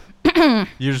me. Yeah.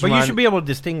 You just But you remind- should be able to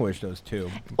distinguish those two.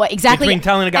 Well, exactly. Between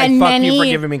telling a guy, And fuck you for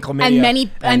giving me chlamydia.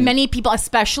 and many people,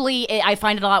 especially I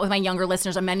find it a lot with my younger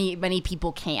listeners, and many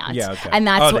people can't. Yeah, okay. And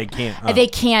that's Oh, what, they can't. Oh. They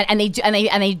can't, and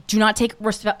they do not take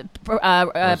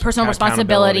personal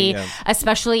responsibility, yeah.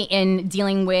 especially in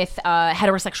dealing with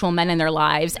heterosexual men in their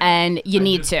lives. And you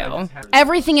need to.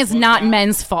 Everything is not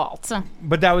men's fault.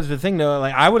 But that was the thing, though.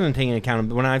 Like, I wasn't taking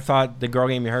account when I thought the girl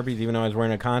gave me herpes, even though I was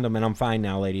wearing a condom, and I'm fine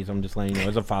now, ladies. I'm just letting you know, it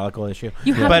was a follicle issue.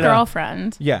 You have a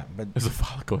girlfriend. Yeah, but It's a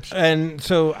follicle issue. and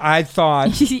so I thought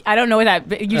I don't know what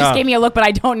that. You just gave me a look, but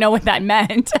I don't know what that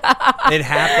meant. it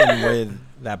happened with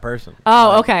that person.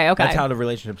 Oh, okay. That's how the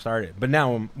relationship started. But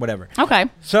now, whatever. Okay.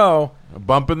 So, A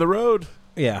bump in the road.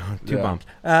 yeah, two Yeah. bumps.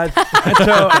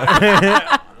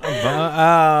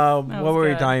 What were we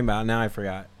good. talking about? Now I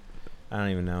forgot. I don't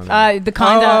even know. The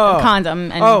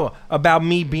condom. And About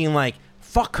me being like,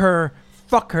 fuck her.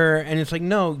 And it's like,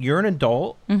 no, you're an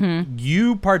adult. Mm-hmm.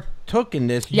 You partook in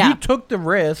this. Yeah. You took the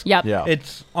risk. Yep. Yeah.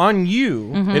 It's on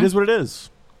you. Mm-hmm. It is what it is.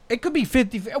 It could be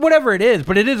 50, whatever it is,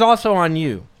 but it is also on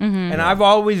you. Mm-hmm. And I've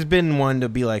always been one to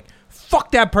be like,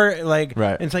 fuck that person. Like,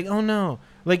 Right. and it's like, oh no.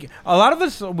 Like, a lot of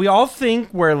us, we all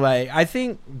think we're like, I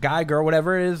think guy, girl,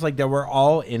 whatever it is, like that we're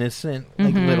all innocent,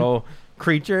 like little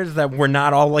creatures, that we're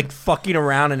not all like fucking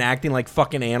around and acting like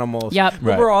fucking animals. Yep. But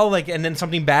Right. we're all like, and then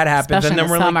something bad happens, Especially and then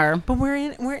in we're the summer. like, but we're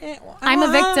in. I'm a I don't know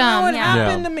what victim, yeah.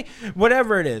 happened to me?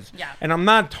 Whatever it is. Yeah. And I'm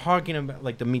not talking about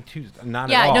like the Me Too. Not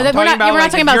yeah, at all. no, I'm that we're not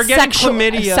like, talking if about you're getting sexual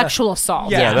chlamydia, sexual assault.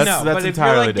 Yeah, that's no, but if you're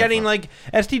entirely like getting different.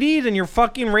 like STDs and you're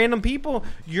fucking random people,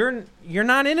 you're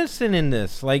not innocent in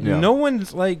this. Like Yeah. no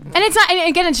one's like. And it's not. And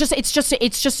again, it's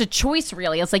just a choice,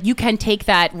 really. It's like you can take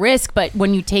that risk, but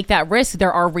when you take that risk,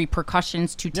 there are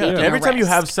repercussions to taking. Every a time you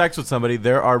risk. have sex with somebody,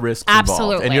 there are risks involved,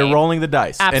 Absolutely. and you're rolling the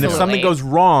dice. And if Absolutely. something goes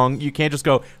wrong, you can't just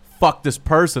go fuck this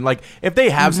person. Like if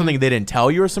they have something they didn't tell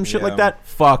you or some shit Yeah. like that,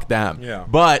 fuck them. Yeah.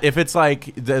 But if it's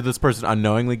like this person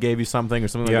unknowingly gave you something or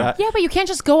something Yeah. like that, Yeah, but you can't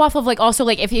just go off of like also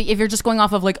like if you're just going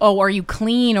off of like, oh, are you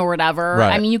clean or whatever.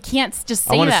 Right. I mean, you can't just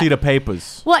say I want to that. see the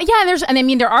papers. Well, yeah, and I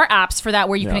mean there are apps for that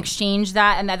where you can Yeah. exchange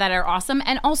that and that are awesome.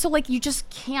 And also like you just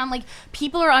can't, like,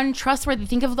 people are untrustworthy.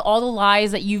 Think of all the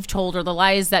lies that you've told or the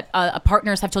lies that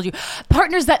partners have told you.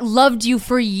 Partners that loved you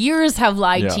for years have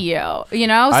lied Yeah. to you. You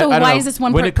know, so I don't why know. is this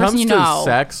one when it person comes you to know?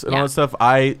 sex and all Yeah. that stuff,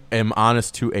 I am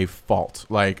honest to a fault.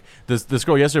 Like this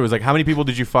girl yesterday was like, how many people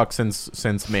did you fuck since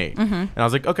me? Mm-hmm. And I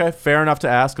was like, okay, fair enough to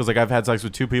ask, because like I've had sex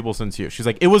with 2 people since you. She's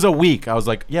like, it was a week. I was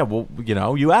like, yeah, well, you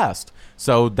know, you asked,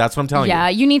 so that's what I'm telling Yeah,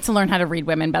 you. you need to learn how to read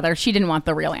women better. She didn't want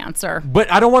the real answer.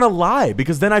 But I don't want to lie,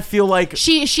 because then I feel like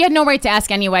She had no right to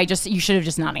ask anyway. Just you should have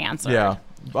just not answered. yeah.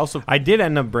 Also, I did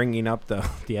end up bringing up the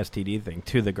STD thing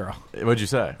to the girl. what'd you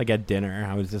say? Like at dinner,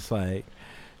 I was just like,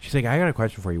 she's like, I got a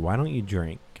question for you. Why don't you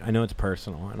drink? I know it's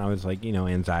personal. And I was like,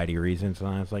 anxiety reasons. And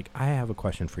I was like, I have a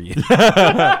question for you.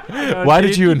 Why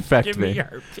did you infect Give me?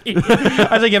 herpes. I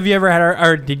was like, have you ever had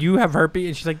or did you have herpes?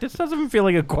 And she's like, this doesn't feel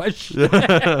like a question.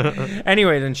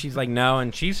 Anyway, then she's like, no.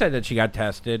 And she said that she got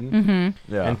tested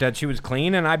Yeah. and that she was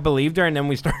clean. And I believed her. And then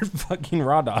we started fucking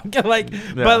raw dog. Like, Yeah.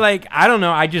 but like, I don't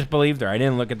know. I just believed her. I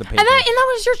didn't look at the paper. And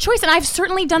that was your choice, and I've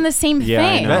certainly done the same Yeah,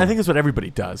 I thing. know. I think that's what everybody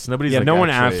does. Nobody's Yeah, like, no one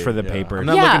actually- asked for the paper. I'm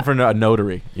not Yeah. looking for a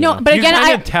notary. you No, know? but you again,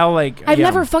 kind of tell like I've yeah.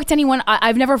 never fucked anyone.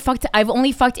 I've never fucked. I've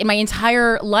only fucked in my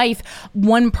entire life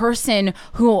one person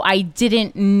who I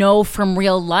didn't know from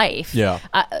real life. Yeah.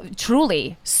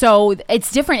 Truly. So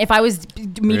it's different. If I was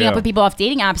meeting Yeah. up with people off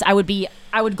dating apps, I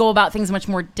would go about things much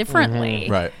more differently.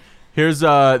 Right. Here's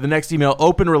the next email,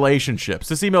 open relationships.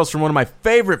 This email is from one of my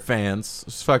favorite fans.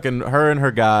 It's fucking her and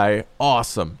her guy.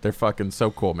 Awesome. They're fucking so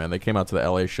cool, man. They came out to the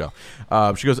LA show.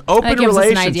 She goes, open That gives us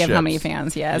relationships. an idea of how many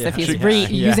fans he has if he's She-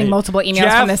 using multiple emails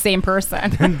Jeff- from the same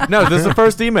person. No, this is the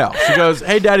first email. She goes,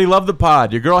 hey, daddy, love the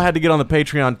pod. Your girl had to get on the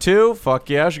Patreon too. Fuck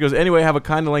yeah. She goes, anyway, I have a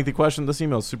kind of lengthy question. This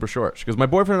email is super short. She goes, my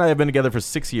boyfriend and I have been together for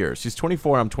 6 years. She's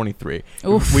 24, I'm 23.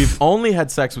 Oof. We've only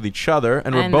had sex with each other,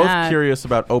 and we're And both that. curious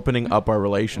about opening up our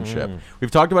relationship. We've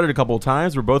talked about it a couple of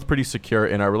times. We're both pretty secure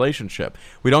in our relationship.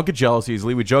 We don't get jealous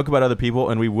easily. We joke about other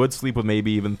people, and we would sleep with maybe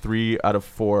even 3 out of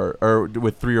 4, or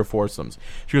with 3 or foursomes.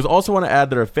 She goes, also want to add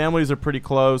that our families are pretty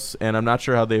close, and I'm not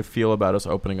sure how they feel about us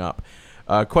opening up.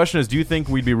 Question is, do you think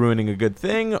we'd be ruining a good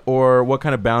thing, or what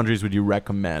kind of boundaries would you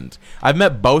recommend? I've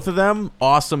met both of them.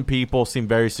 Awesome people, seem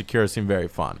very secure, seem very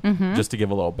fun. Just to give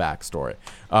a little backstory.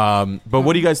 But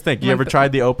what do you guys think? You ever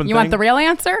tried the open You thing? want the real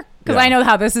answer? Because Yeah. I know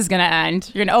how this is going to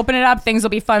end. You're going to open it up. Things will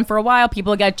be fun for a while.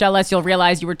 People will get jealous. You'll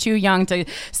realize you were too young to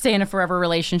stay in a forever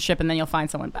relationship, and then you'll find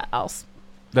someone else.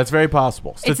 That's very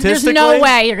possible. There's no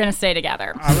way you're gonna stay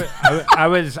together. I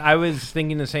was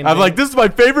thinking the same thing. I'm like, this is my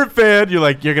favorite fan. You're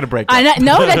like, you're gonna break up.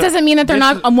 No, that doesn't mean that they're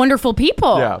not wonderful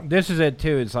people. Yeah. This is it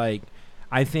too. It's like,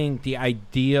 I think the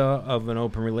idea of an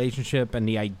open relationship and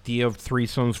the idea of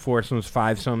threesomes, foursomes,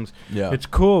 fivesomes, it's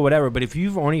cool, whatever. But if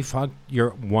you've only fucked your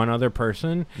one other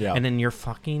person, and then you're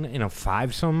fucking in a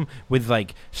fivesome with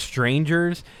like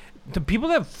strangers, the people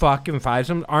that fuck in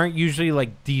fivesomes aren't usually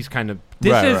like these kind of.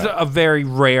 This is a very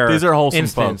rare. These are wholesome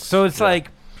instance. folks. So it's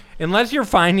like, unless you're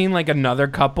finding like another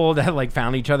couple that like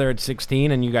found each other at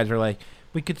 16 and you guys are like,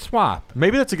 we could swap.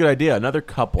 Maybe that's a good idea. Another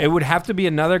couple. It would have to be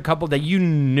another couple that you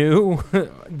knew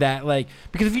that like,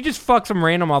 because if you just fuck some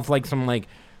random off like some like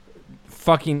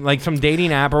fucking like some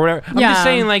dating app or whatever, I'm just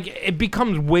saying like it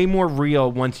becomes way more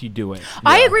real once you do it.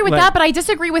 I agree with that, but I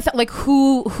disagree with like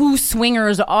who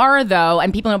swingers are though,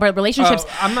 and people in relationships,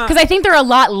 because I think they're a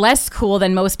lot less cool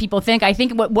than most people think. I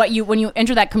think when you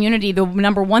enter that community, the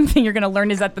number one thing you're going to learn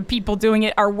is that the people doing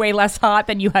it are way less hot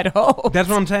than you had hoped. That's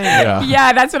what I'm saying.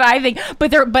 Yeah, that's what I think.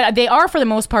 But they are for the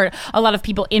most part a lot of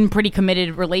people in pretty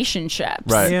committed relationships.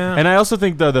 Right. Yeah. And I also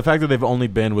think though the fact that they've only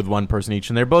been with one person each,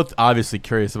 and they're both obviously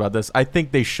curious about this, I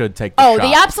think they should take the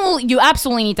shot. You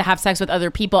absolutely need to have sex with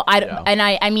other people.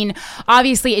 I mean,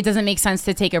 obviously it doesn't make sense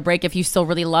to take a break if you still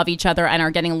really love each other and are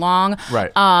getting along.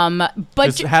 Right.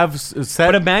 But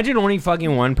But imagine only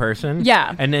fucking one person.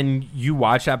 Yeah. And then you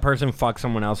watch that person fuck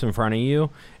someone else in front of you,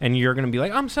 and you're gonna be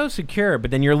like, I'm so secure.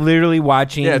 But then you're literally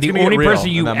watching the only person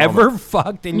you ever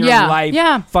fucked in your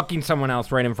life fucking someone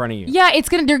else right in front of you. Yeah, it's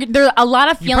gonna. There a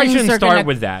lot of feelings. You probably shouldn't start gonna,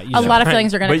 with that. A lot of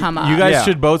feelings are gonna come up. You guys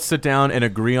should both sit down and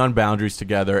agree on boundaries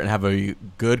together and have a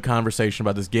good conversation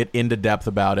about this. Get into depth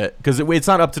about it, because it's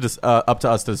not up to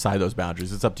us to decide those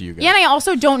boundaries. It's up to you guys. Yeah, and I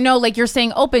also don't know. Like you're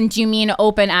saying, open. Do you mean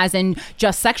open as in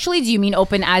just sexually? Do you mean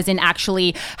open as in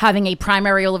actually having a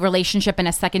primary relationship and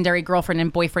a secondary girlfriend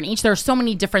and boyfriend each? There are so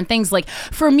many different things. Like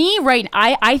for me, right?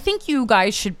 I think you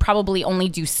guys should probably only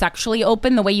do sexually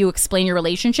open the way you explain your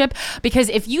relationship, because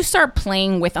if you start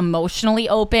playing with emotionally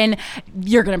open,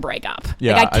 you're gonna break up.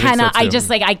 Yeah, like I cannot. I think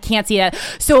so too. I can't see that.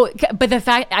 So, but the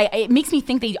fact it makes me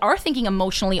think they are thinking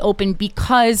emotionally open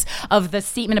because of the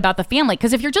statement about the family.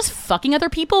 Because if you're just fucking other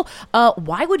people,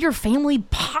 why would your family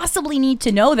possibly need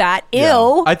to know that?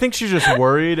 Ew. I think she's just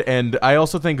worried, and I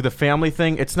also think the family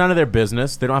thing, it's none of their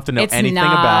business. They don't have to know anything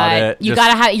about it. You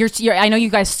gotta have I know you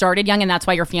guys started young, and that's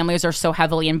why your families are so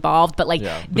heavily involved. But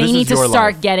they need to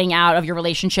start getting out of your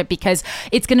relationship, because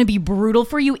it's going to be brutal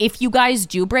for you if you guys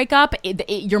do break up.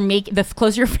 The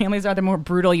closer your families are, the more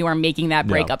brutal you are making that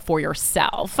breakup for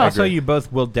yourself. Also, you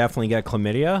both will definitely get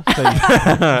chlamydia.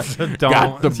 So don't.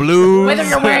 Got the blues. Whether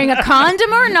you're wearing a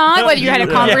condom or not, whether you had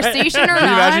a conversation or not.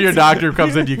 Imagine your doctor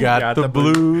comes in, you got the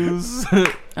blues.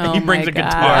 Oh he brings a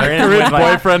guitar. His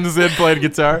boyfriend is in playing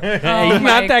guitar. He's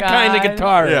not that kind of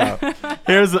guitar.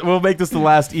 Yeah. We'll make this the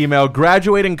last email.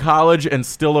 Graduating college and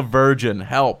still a virgin.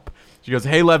 Help. She goes,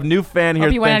 hey, Lev, new fan here.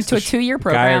 Hope you went into a 2-year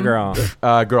program. Guy or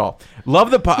girl? Girl.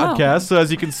 Love the podcast. So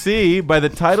as you can see by the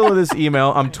title of this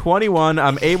email, I'm 21.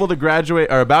 I'm able to graduate,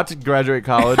 or about to graduate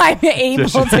college. I'm able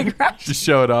to graduate. Just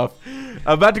show it off.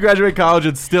 I'm about to graduate college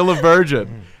and still a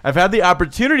virgin. I've had the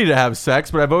opportunity to have sex,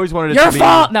 but I've always wanted it to be... Your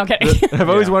fault! No, I'm kidding. I've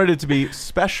always wanted it to be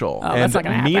special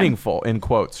and meaningful, in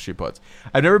quotes, she puts.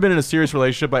 I've never been in a serious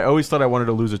relationship. I always thought I wanted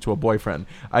to lose it to a boyfriend.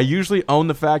 I usually own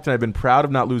the fact, and I've been proud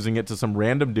of not losing it to some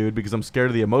random dude, because I'm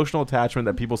scared of the emotional attachment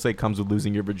that people say comes with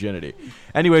losing your virginity.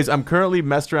 Anyways, I'm currently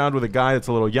messed around with a guy that's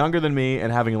a little younger than me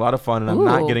and having a lot of fun, and I'm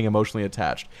not getting emotionally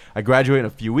attached. I graduate in a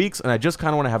few weeks, and I just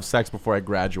kind of want to have sex before I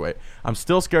graduate. I'm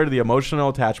still scared of the emotional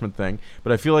attachment thing,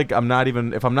 but I feel like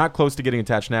if I'm not close to getting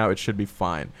attached now, it should be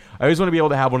fine. I always want to be able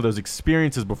to have one of those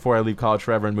experiences before I leave college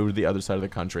forever and move to the other side of the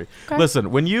country. Okay.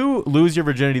 Listen, when you lose your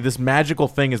virginity, this magical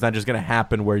thing is not just going to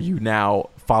happen where you now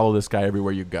follow this guy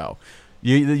everywhere you go.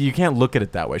 You can't look at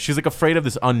it that way. She's like afraid of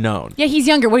this unknown. Yeah, he's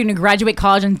younger. What, are you going to graduate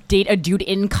college and date a dude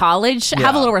in college? Yeah.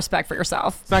 Have a little respect for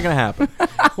yourself. It's not going to happen.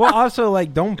 Well, also,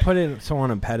 like, don't put it so on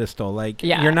a pedestal. Like,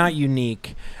 you're not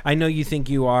unique. I know you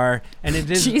think you are. And it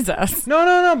is. Jesus.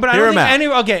 No. But Hear I don't think any.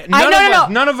 Okay.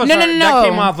 None of us. No. That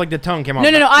came off like the tongue came off.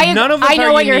 No. None of us I know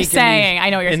are what you're unique saying.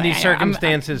 I know what you're saying. In these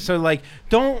circumstances. So, like,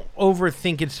 don't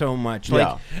overthink it so much.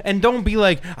 Like, and don't be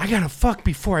like, I got to fuck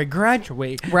before I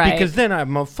graduate. Right. Because then I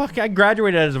graduated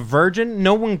as a virgin.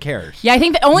 No one cares. Yeah, I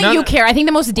think that only you care. I think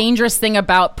the most dangerous thing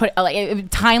about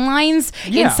timelines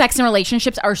in sex and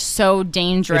relationships are so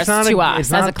dangerous to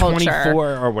us as a culture.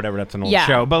 24 or whatever. That's an old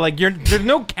show. But like, there's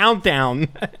no countdown.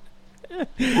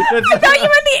 I thought you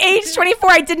meant the age 24.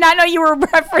 I did not know you were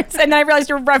referencing, and then I realized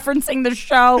you were referencing the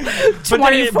show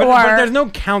 24. But there's no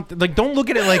count. Like, don't look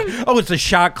at it like, oh, it's a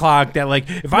shot clock that, like,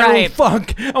 if I don't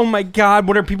fuck, oh my God,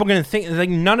 what are people going to think? Like,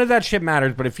 none of that shit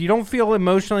matters. But if you don't feel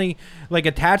emotionally, like,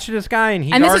 attached to this guy and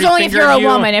he's and this already is only if you're a you,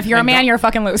 woman. If you're a man, you're a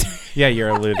fucking loser. Yeah, you're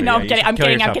a loser. No, yeah, I'm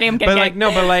kidding. I'm kidding. But, like,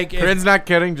 no, but, like... Corinne's not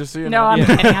kidding, just so you know. No, I'm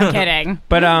kidding. I'm kidding.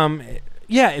 But,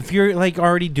 yeah, if you're, like,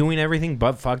 already doing everything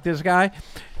but fuck this guy,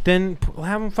 then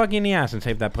have him fuck you in the ass and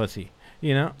save that pussy.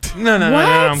 You know? No,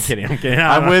 I'm kidding.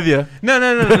 I'm with you. No.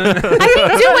 I mean, do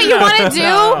what you want to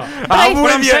do. But I'm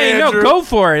with you, saying, Andrew. no, go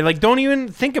for it. Like, don't even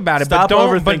think about it. Stop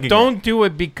overthinking but don't do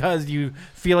it because you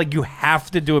feel like you have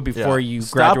to do it before you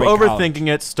Stop graduate overthinking college.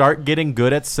 it. Start getting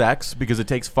good at sex because it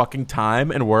takes fucking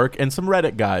time and work and some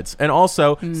Reddit guides. And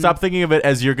also, stop thinking of it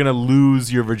as you're gonna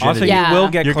lose your virginity. Also, you will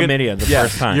get You're chlamydia the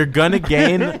first time. You're gonna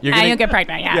gain. and you'll get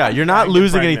pregnant. Yeah. Yeah, you're not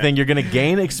losing pregnant. anything. You're gonna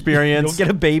gain experience. You'll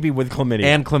get a baby with chlamydia.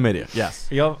 and chlamydia. Yes.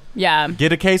 Yeah.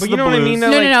 Get a case But of you the know what I blues. mean, though?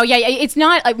 No. Yeah, it's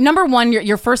not. Number one,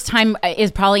 your first time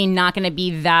is probably not going to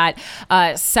be that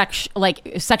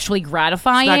sexually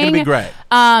gratifying. It's not gonna be great.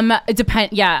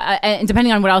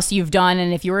 Depending on what else you've done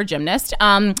and if you were a gymnast.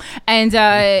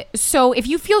 So if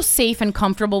you feel safe and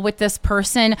comfortable with this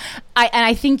person,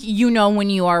 I think you know when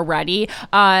you are ready.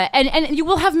 And you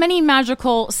will have many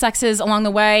magical sexes along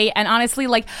the way. And honestly,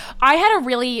 like I had a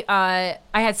really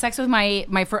I had sex with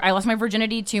I lost my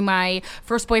virginity to my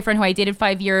first boyfriend who I dated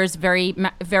 5 years. Very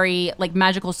like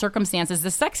magical circumstances.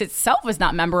 The sex itself was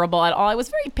not memorable at all. It was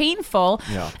very painful.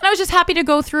 Yeah. And I was just happy to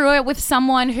go through it with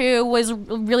someone who was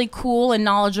really cool and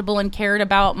knowledgeable and cared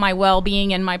about my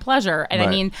well-being and my pleasure. And Right.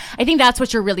 I mean, I think that's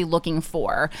what you're really looking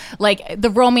for. Like the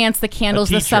romance, the candles,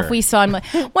 the stuff we saw. Well,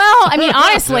 I mean,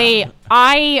 honestly,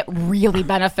 I really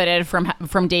benefited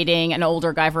from dating an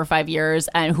older guy for 5 years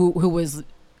and who was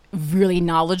really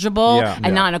knowledgeable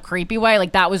and not in a creepy way.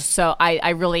 Like that was I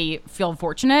really feel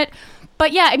fortunate.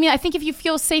 But yeah, I mean, I think if you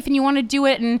feel safe and you want to do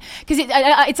it, and because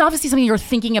it's obviously something you're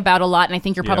thinking about a lot, and I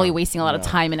think you're probably wasting a lot of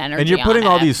time and energy. And you're putting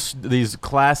on all it. these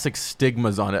classic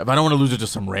stigmas on it. If I don't want to lose it to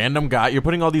some random guy, you're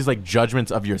putting all these like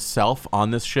judgments of yourself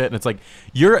on this shit, and it's like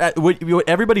what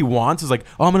everybody wants is like,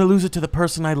 oh, I'm going to lose it to the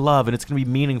person I love, and it's going to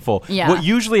be meaningful. Yeah. What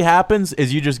usually happens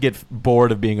is you just get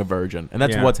bored of being a virgin, and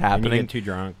that's what's happening. And you get too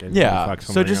drunk. And Yeah. you fuck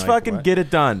So someone, just you're like, fucking what? get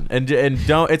it done, and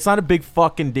don't. It's not a big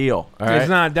fucking deal. All right. It's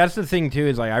not. That's the thing too.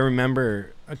 Is like I remember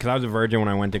because I was a virgin when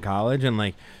I went to college, and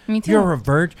like Me too. you're a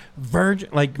virgin.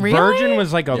 Like Really? virgin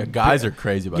was like a Yeah, guys are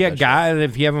crazy about that shit. guys.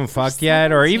 If you haven't fucked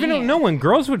yet, or even 17. no one,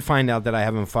 girls would find out that I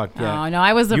haven't fucked yet. Oh no,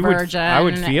 I was a You would- virgin. I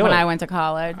would feel when it. I went to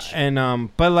college. And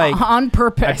but like On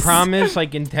purpose. I promise,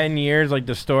 like in 10 years, like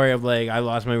the story of like I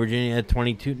lost my virginity at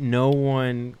 22. No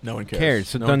one cares.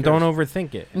 So No one don't cares.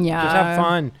 overthink it. Yeah. Just have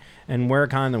fun and wear a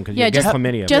condom because Yeah, you get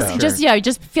chlamydia.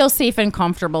 just feel safe and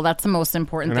comfortable. That's the most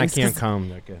important And I thing. can't come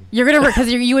that good. You're gonna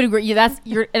because you would agree.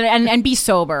 And be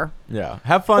sober. Yeah.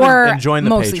 Have fun Or and join the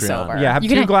mostly Patreon. sober. Yeah, have You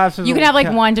two can- glasses. you can have, like,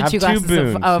 1 to 2 glasses of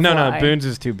boons. of no, wine. boons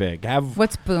is too big. Have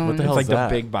What's boon? What the hell it's like is that?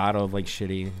 the big bottle of like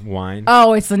shitty wine.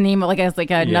 Oh, it's the name of like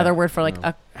another word for like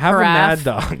a Have carafe. a Mad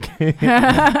Dog.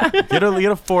 Get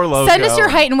a Four Loko. Send us your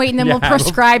height and weight, and then Yeah, we'll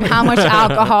prescribe how much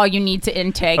alcohol you need to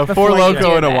intake. A before Four you Loko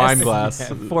do in a this. wine glass.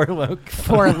 Four Loko.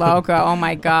 Four Loco. Oh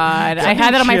my god! I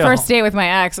had that on my chill. first date with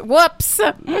my ex. Whoops!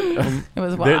 It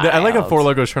was wild. I like how Four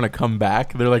Loko's trying to come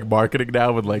back. They're like marketing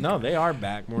now with like No, they are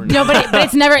back more. No, but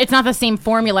it's not the same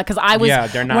formula because I was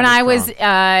they're not when as I was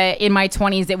strong. in my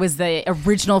 20s. It was the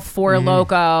original Four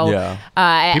Loco.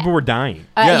 Yeah. People were dying.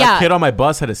 A kid on my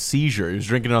bus had a seizure. He was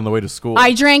drinking it on the way to school.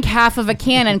 I drank half of a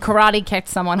can and karate kicked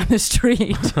someone on the street.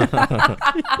 He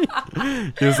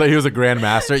was a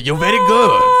grandmaster. You're very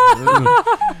good.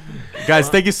 Guys,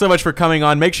 thank you so much for coming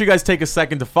on. Make sure you guys take a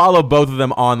second to follow both of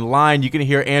them online. You can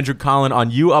hear Andrew Collin on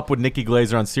You Up with Nikki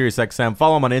Glazer on SiriusXM.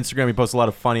 Follow him on Instagram. He posts a lot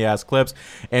of funny-ass clips.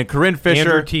 And Corinne Fisher.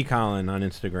 Andrew T. Collin on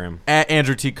Instagram. At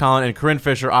Andrew T. Collin. And Corinne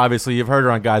Fisher, obviously, you've heard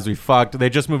her on Guys We Fucked. They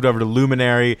just moved over to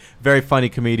Luminary. Very funny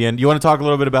comedian. You want to talk a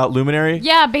little bit about Luminary?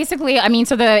 Yeah, basically, I mean,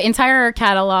 so the entire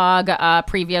catalog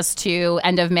previous to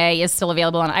end of May is still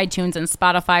available on iTunes and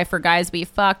Spotify for Guys We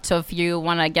Fucked. So if you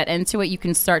want to get into it, you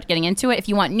can start getting into it. If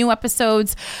you want new episodes,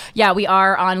 we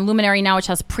are on Luminary now, which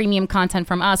has premium content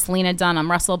from us, Lena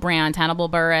Dunham, Russell Brand, Hannibal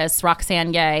Buress,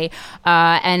 Roxanne Gay.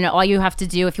 And all you have to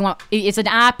do, if you want, it's an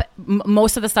app.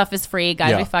 Most of the stuff is free.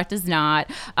 Guys We Fucked is not.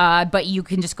 But you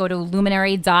can just go to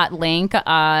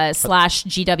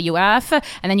luminary.link/GWF,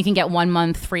 and then you can get 1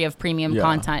 month free of premium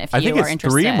content if you are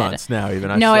interested. 3 months now,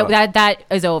 even. That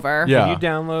is over. Yeah. Can you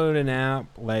download an app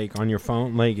like on your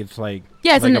phone? Like it's like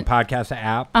Yeah, it's like an- a podcast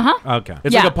app. Uh-huh. Okay.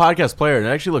 It's like a podcast player, and it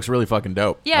actually looks really really fucking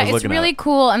dope. Yeah, it's really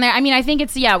cool. And I think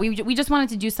it's, we just wanted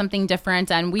to do something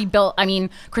different. And we built,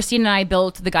 Christine and I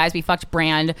built the Guys We Fucked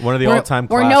brand. One of the all-time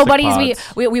classic nobodies.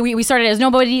 pods. We started as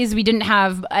nobodies. We didn't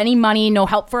have any money, no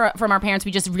help from our parents.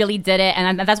 We just really did it.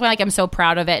 And that's why I'm so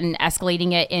proud of it and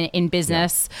escalating it in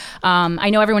business. Yeah. I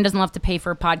know everyone doesn't love to pay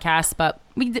for podcasts, but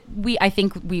I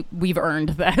think we've earned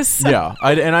this. Yeah,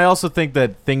 I also think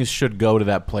that things should go to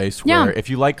that place where if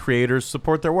you like creators,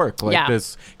 support their work like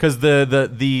this, because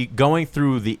the going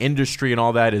through the industry and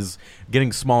all that is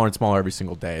getting smaller and smaller every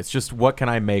single day. It's just, what can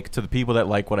I make to the people that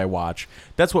like what I watch?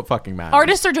 That's what fucking matters.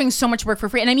 Artists are doing so much work for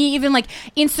free, and even like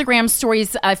Instagram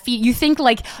stories feed. You think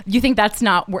that's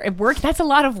not work? That's a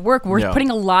lot of work. We're putting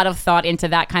a lot of thought into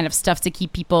that kind of stuff to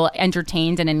keep people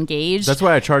entertained and engaged. That's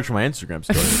why I charge for my Instagram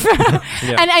stories.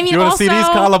 Yeah. And you want to see these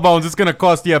collarbones? It's going to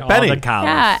cost you a penny.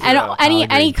 Yeah, and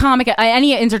any comic,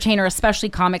 any entertainer, especially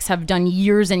comics, have done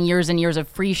years and years and years of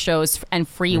free shows and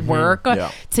free work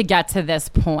to get to this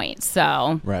point.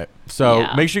 So right. So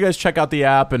make sure you guys check out the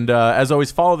app, and as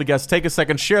always, follow the guests. Take a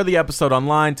second, share the episode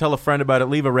online, tell a friend about it,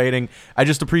 leave a rating. I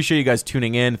just appreciate you guys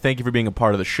tuning in. Thank you for being a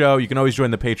part of the show. You can always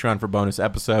join the Patreon for bonus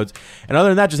episodes. And other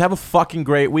than that, just have a fucking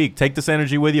great week. Take this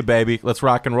energy with you, baby. Let's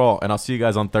rock and roll. And I'll see you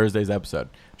guys on Thursday's episode.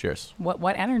 Cheers.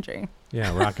 What energy?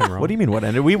 Yeah, rock and roll. What do you mean, what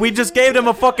energy? We just gave them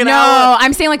a fucking hour. No,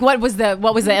 I'm saying, like, what was the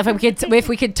if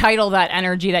we could title that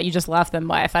energy that you just left them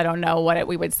with, I don't know what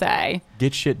we would say.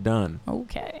 Get shit done.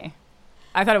 Okay.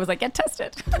 I thought it was like, get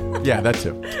tested. Yeah, that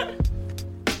too.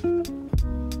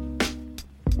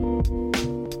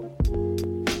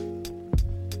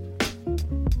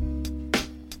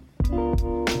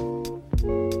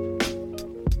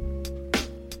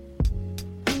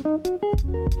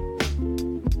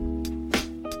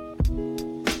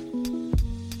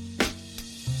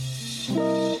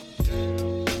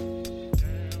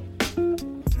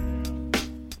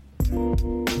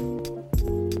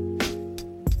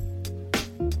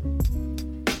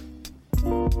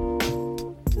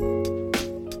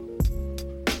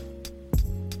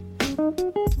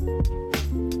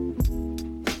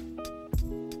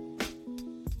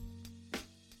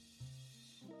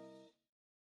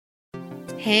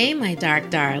 Hey, my dark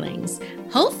darlings.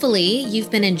 Hopefully, you've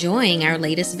been enjoying our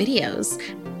latest videos.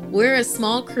 We're a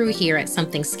small crew here at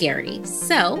Something Scary,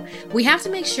 so we have to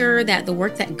make sure that the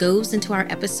work that goes into our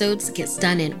episodes gets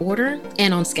done in order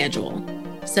and on schedule.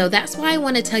 So that's why I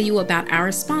want to tell you about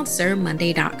our sponsor,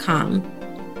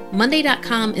 Monday.com.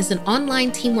 Monday.com is an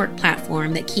online teamwork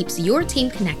platform that keeps your team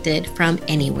connected from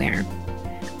anywhere.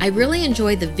 I really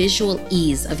enjoy the visual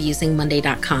ease of using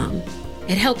Monday.com.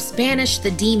 It helps banish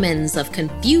the demons of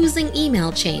confusing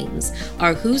email chains,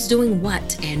 or who's doing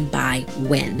what and by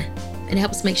when. It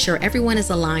helps make sure everyone is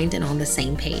aligned and on the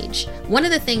same page. One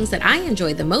of the things that I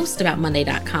enjoy the most about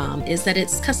Monday.com is that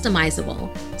it's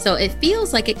customizable, so it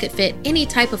feels like it could fit any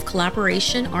type of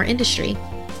collaboration or industry.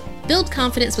 Build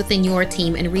confidence within your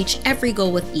team and reach every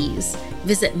goal with ease.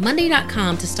 Visit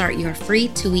Monday.com to start your free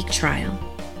 2-week trial.